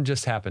 something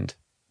just happened.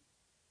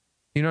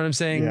 You know what I'm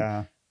saying?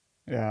 Yeah.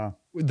 Yeah.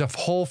 The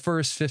whole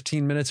first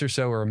 15 minutes or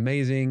so are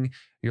amazing.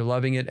 You're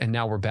loving it. And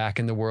now we're back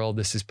in the world.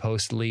 This is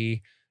post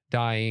Lee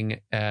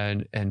dying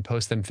and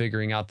post them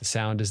figuring out the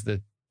sound is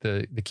the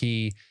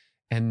key.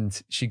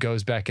 And she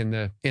goes back in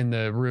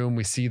the room.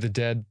 We see the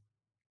dead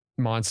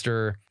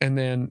monster.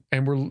 And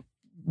we're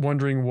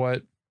wondering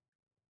what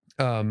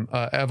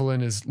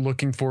Evelyn is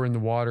looking for in the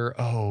water.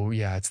 Oh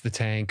yeah, it's the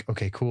tank.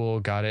 Okay, cool.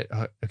 Got it.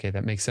 Okay.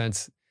 That makes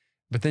sense.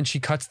 But then she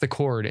cuts the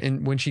cord.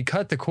 And when she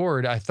cut the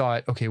cord, I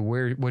thought, okay,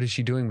 what is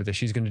she doing with this?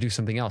 She's going to do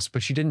something else.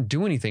 But she didn't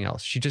do anything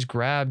else. She just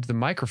grabbed the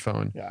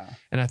microphone. Yeah.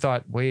 And I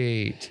thought,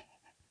 wait,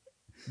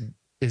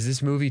 is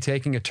this movie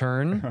taking a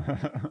turn?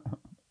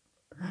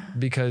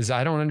 Because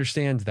I don't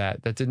understand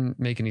that. That didn't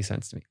make any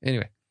sense to me.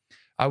 Anyway,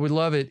 I would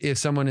love it if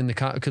someone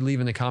could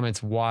leave in the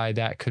comments why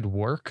that could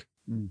work.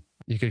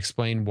 You could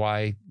explain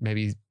why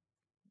maybe,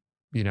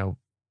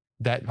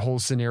 that whole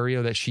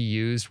scenario that she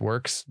used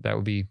works. That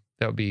would be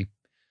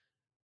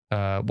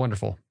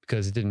wonderful,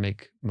 because it didn't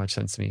make much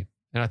sense to me.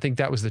 And I think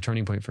that was the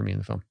turning point for me in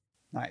the film.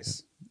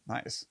 Nice.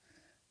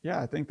 Yeah,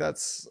 I think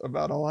that's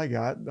about all I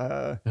got.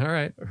 All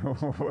right.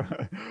 What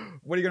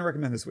are you going to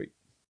recommend this week?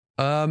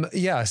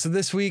 So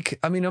this week,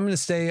 I'm going to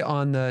stay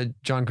on the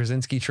John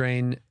Krasinski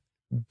train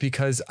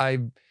because I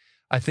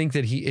think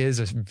that he is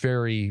a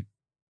very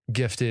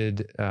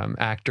gifted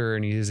actor,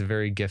 and he is a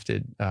very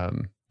gifted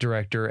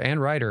director and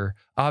writer.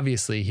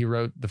 Obviously, he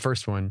wrote the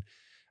first one.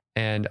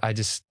 And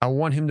I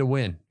want him to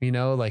win,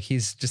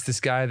 he's just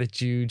this guy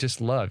that you just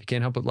love. You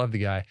can't help but love the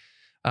guy.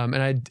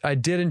 And I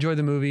did enjoy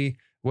the movie.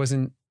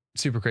 Wasn't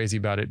super crazy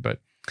about it, but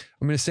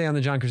I'm going to stay on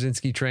the John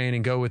Krasinski train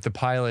and go with the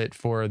pilot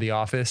for The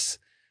Office,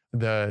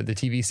 the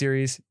TV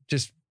series,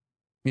 just,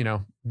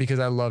 because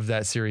I love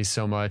that series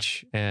so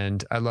much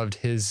and I loved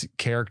his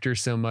character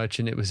so much.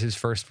 And it was his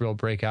first real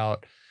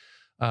breakout.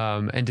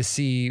 And to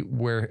see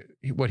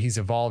what he's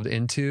evolved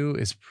into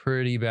is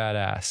pretty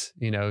badass,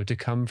 to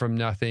come from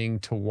nothing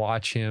to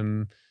watch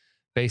him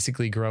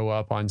basically grow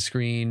up on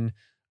screen,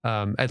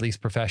 at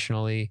least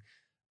professionally,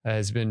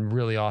 has been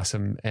really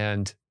awesome.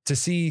 And to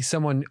see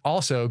someone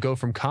also go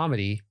from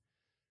comedy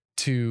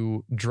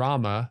to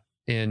drama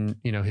in,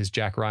 his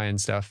Jack Ryan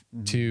stuff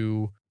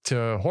to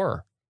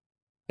horror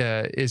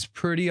is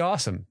pretty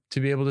awesome to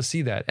be able to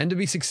see that and to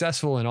be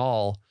successful in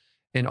all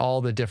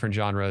the different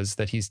genres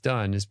that he's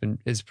done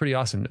is pretty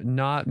awesome.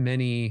 Not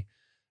many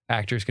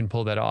actors can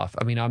pull that off.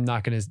 I mean, I'm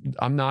not going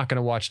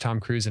to watch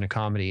Tom Cruise in a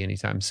comedy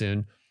anytime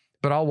soon,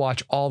 but I'll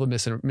watch all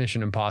the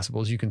Mission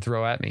Impossibles you can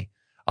throw at me.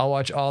 I'll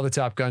watch all the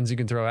Top Guns you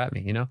can throw at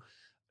me,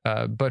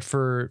 but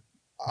for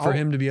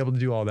him to be able to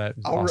do all that,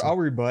 awesome. I'll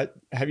rebut.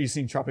 Have you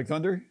seen Tropic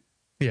Thunder?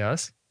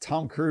 Yes.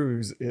 Tom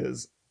Cruise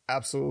is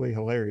absolutely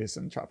hilarious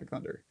in Tropic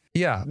Thunder.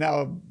 Yeah.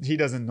 Now, he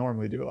doesn't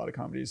normally do a lot of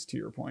comedies, to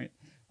your point.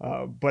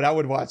 But I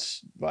would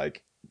watch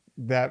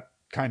that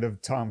kind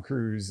of Tom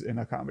Cruise in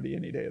a comedy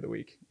any day of the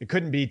week. It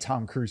couldn't be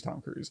Tom Cruise.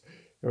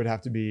 It would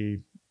have to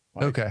be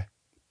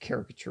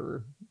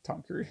caricature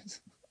Tom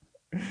Cruise.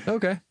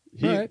 Okay.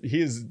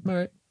 He is all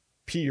right.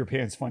 Pee your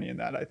pants funny in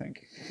that, I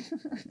think.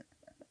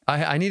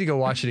 I need to go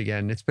watch it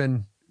again. It's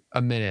been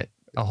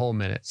a whole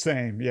minute.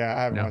 Same. Yeah,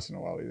 I haven't watched it in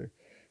a while either.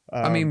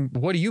 I mean,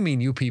 what do you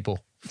mean, you people?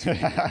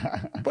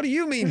 What do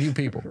you mean, you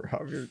people?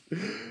 Robert.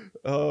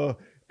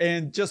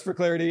 And just for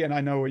clarity, and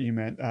I know what you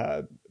meant,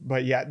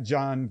 but yeah,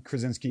 John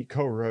Krasinski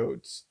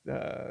co-wrote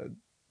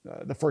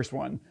the first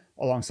one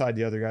alongside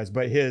the other guys,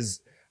 but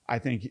I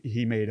think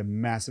he made a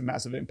massive,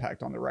 massive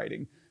impact on the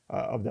writing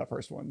of that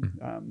first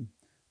one.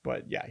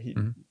 But yeah,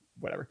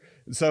 whatever.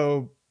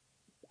 So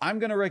I'm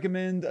going to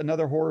recommend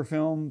another horror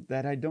film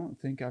that I don't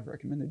think I've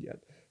recommended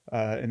yet.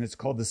 And it's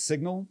called The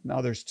Signal.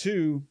 Now there's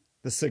two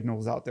The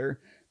Signals out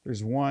there.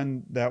 There's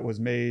one that was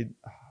made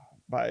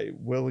by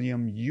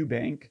William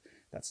Eubank.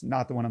 That's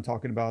not the one I'm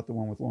talking about. The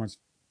one with Lawrence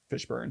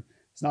Fishburne.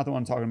 It's not the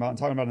one I'm talking about. I'm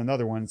talking about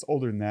another one. It's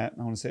older than that.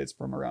 I want to say it's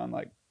from around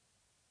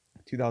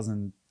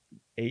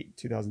 2008,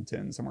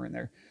 2010, somewhere in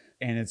there.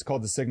 And it's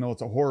called The Signal.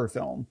 It's a horror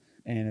film,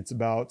 and it's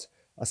about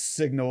a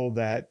signal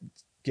that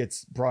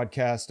gets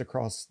broadcast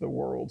across the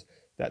world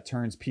that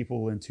turns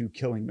people into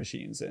killing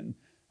machines. And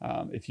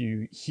if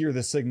you hear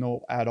the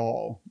signal at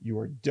all, you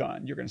are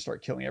done. You're going to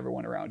start killing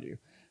everyone around you.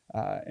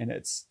 And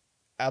it's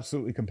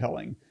absolutely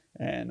compelling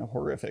and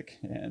horrific.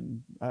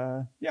 And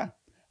yeah,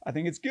 I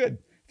think it's good.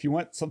 If you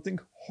want something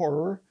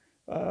horror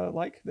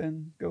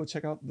then go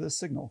check out The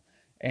Signal.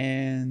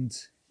 And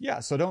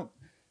yeah, so don't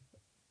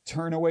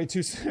turn away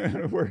too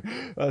soon.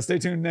 Stay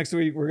tuned next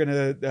week. We're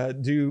going to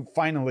do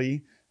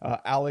finally,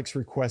 Alex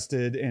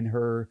requested in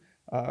her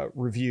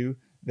review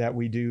that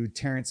we do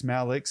Terrence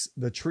Malick's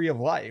The Tree of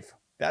Life.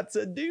 That's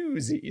a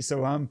doozy.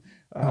 So I'm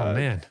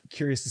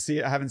curious to see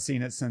it. I haven't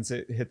seen it since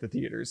it hit the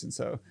theaters. And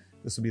so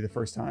this will be the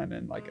first time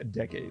in like a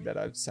decade that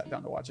I've sat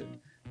down to watch it.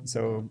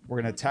 So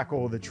we're going to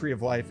tackle The Tree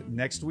of Life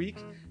next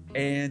week.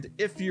 And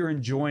if you're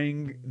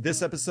enjoying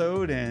this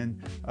episode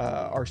and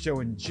our show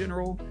in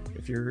general,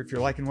 if you're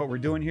liking what we're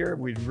doing here,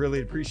 we'd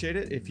really appreciate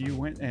it if you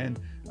went and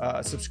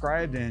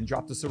subscribed and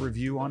dropped us a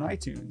review on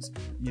iTunes.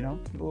 You know,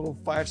 a little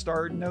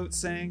 5-star note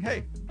saying,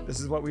 hey, this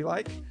is what we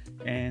like,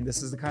 and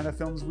this is the kind of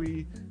films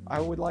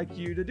I would like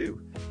you to do.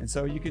 And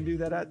so you can do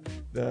that at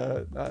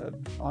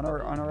on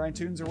our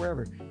iTunes or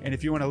wherever. And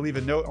if you want to leave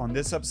a note on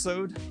this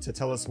episode to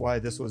tell us why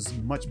this was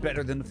much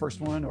better than the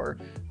first one, or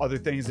other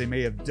things they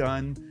may have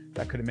done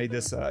that could have made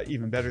this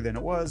even better than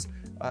it was,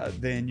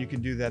 then you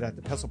can do that at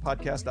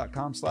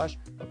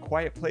thepestlepodcast.com/A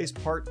Quiet Place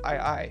Part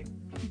II.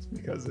 It's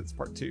because it's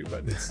part 2,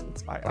 but it's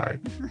II.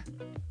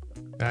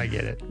 I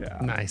get it. Yeah.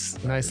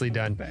 Nice. Nicely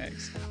done.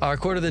 Thanks. Our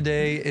quote of the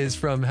day is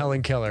from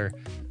Helen Keller.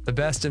 The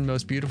best and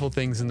most beautiful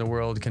things in the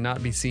world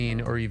cannot be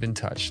seen or even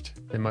touched.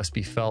 They must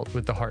be felt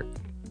with the heart.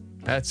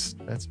 That's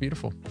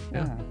beautiful.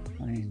 Yeah.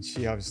 I mean,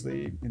 she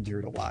obviously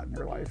endured a lot in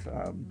her life,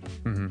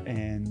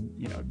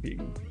 and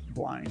being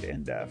blind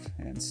and deaf,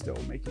 and still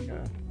making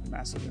a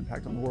massive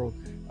impact on the world.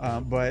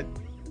 But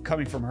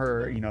coming from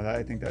her,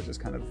 I think that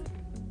just kind of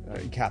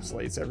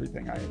encapsulates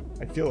everything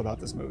I feel about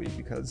this movie,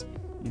 because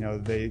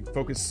they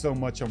focus so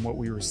much on what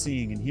we were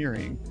seeing and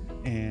hearing,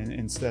 and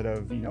instead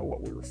of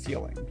what we were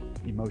feeling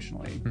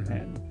emotionally.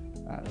 And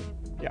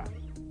yeah,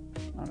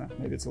 I don't know,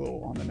 maybe it's a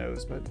little on the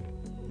nose, but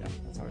yeah,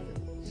 that's how I feel.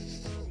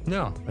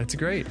 No, that's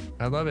great.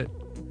 I love it.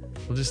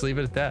 We'll just leave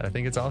it at that. I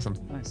think it's awesome.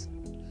 Nice.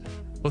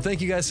 Well,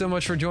 thank you guys so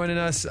much for joining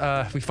us.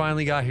 We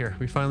finally got here.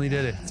 We finally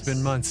did it. It's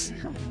been months.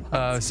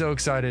 So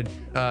excited.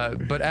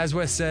 But as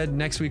Wes said,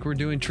 next week we're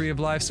doing Tree of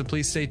Life, so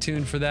please stay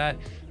tuned for that.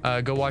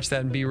 Go watch that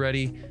and be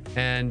ready.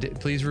 And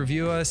please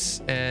review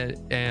us.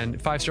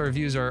 And 5-star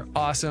reviews are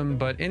awesome,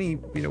 but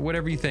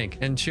whatever you think.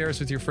 And share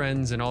us with your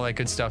friends and all that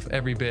good stuff.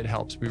 Every bit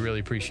helps. We really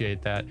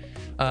appreciate that.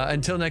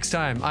 Until next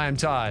time, I am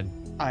Todd.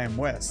 I am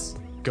Wes.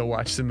 Go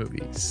watch some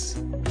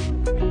movies.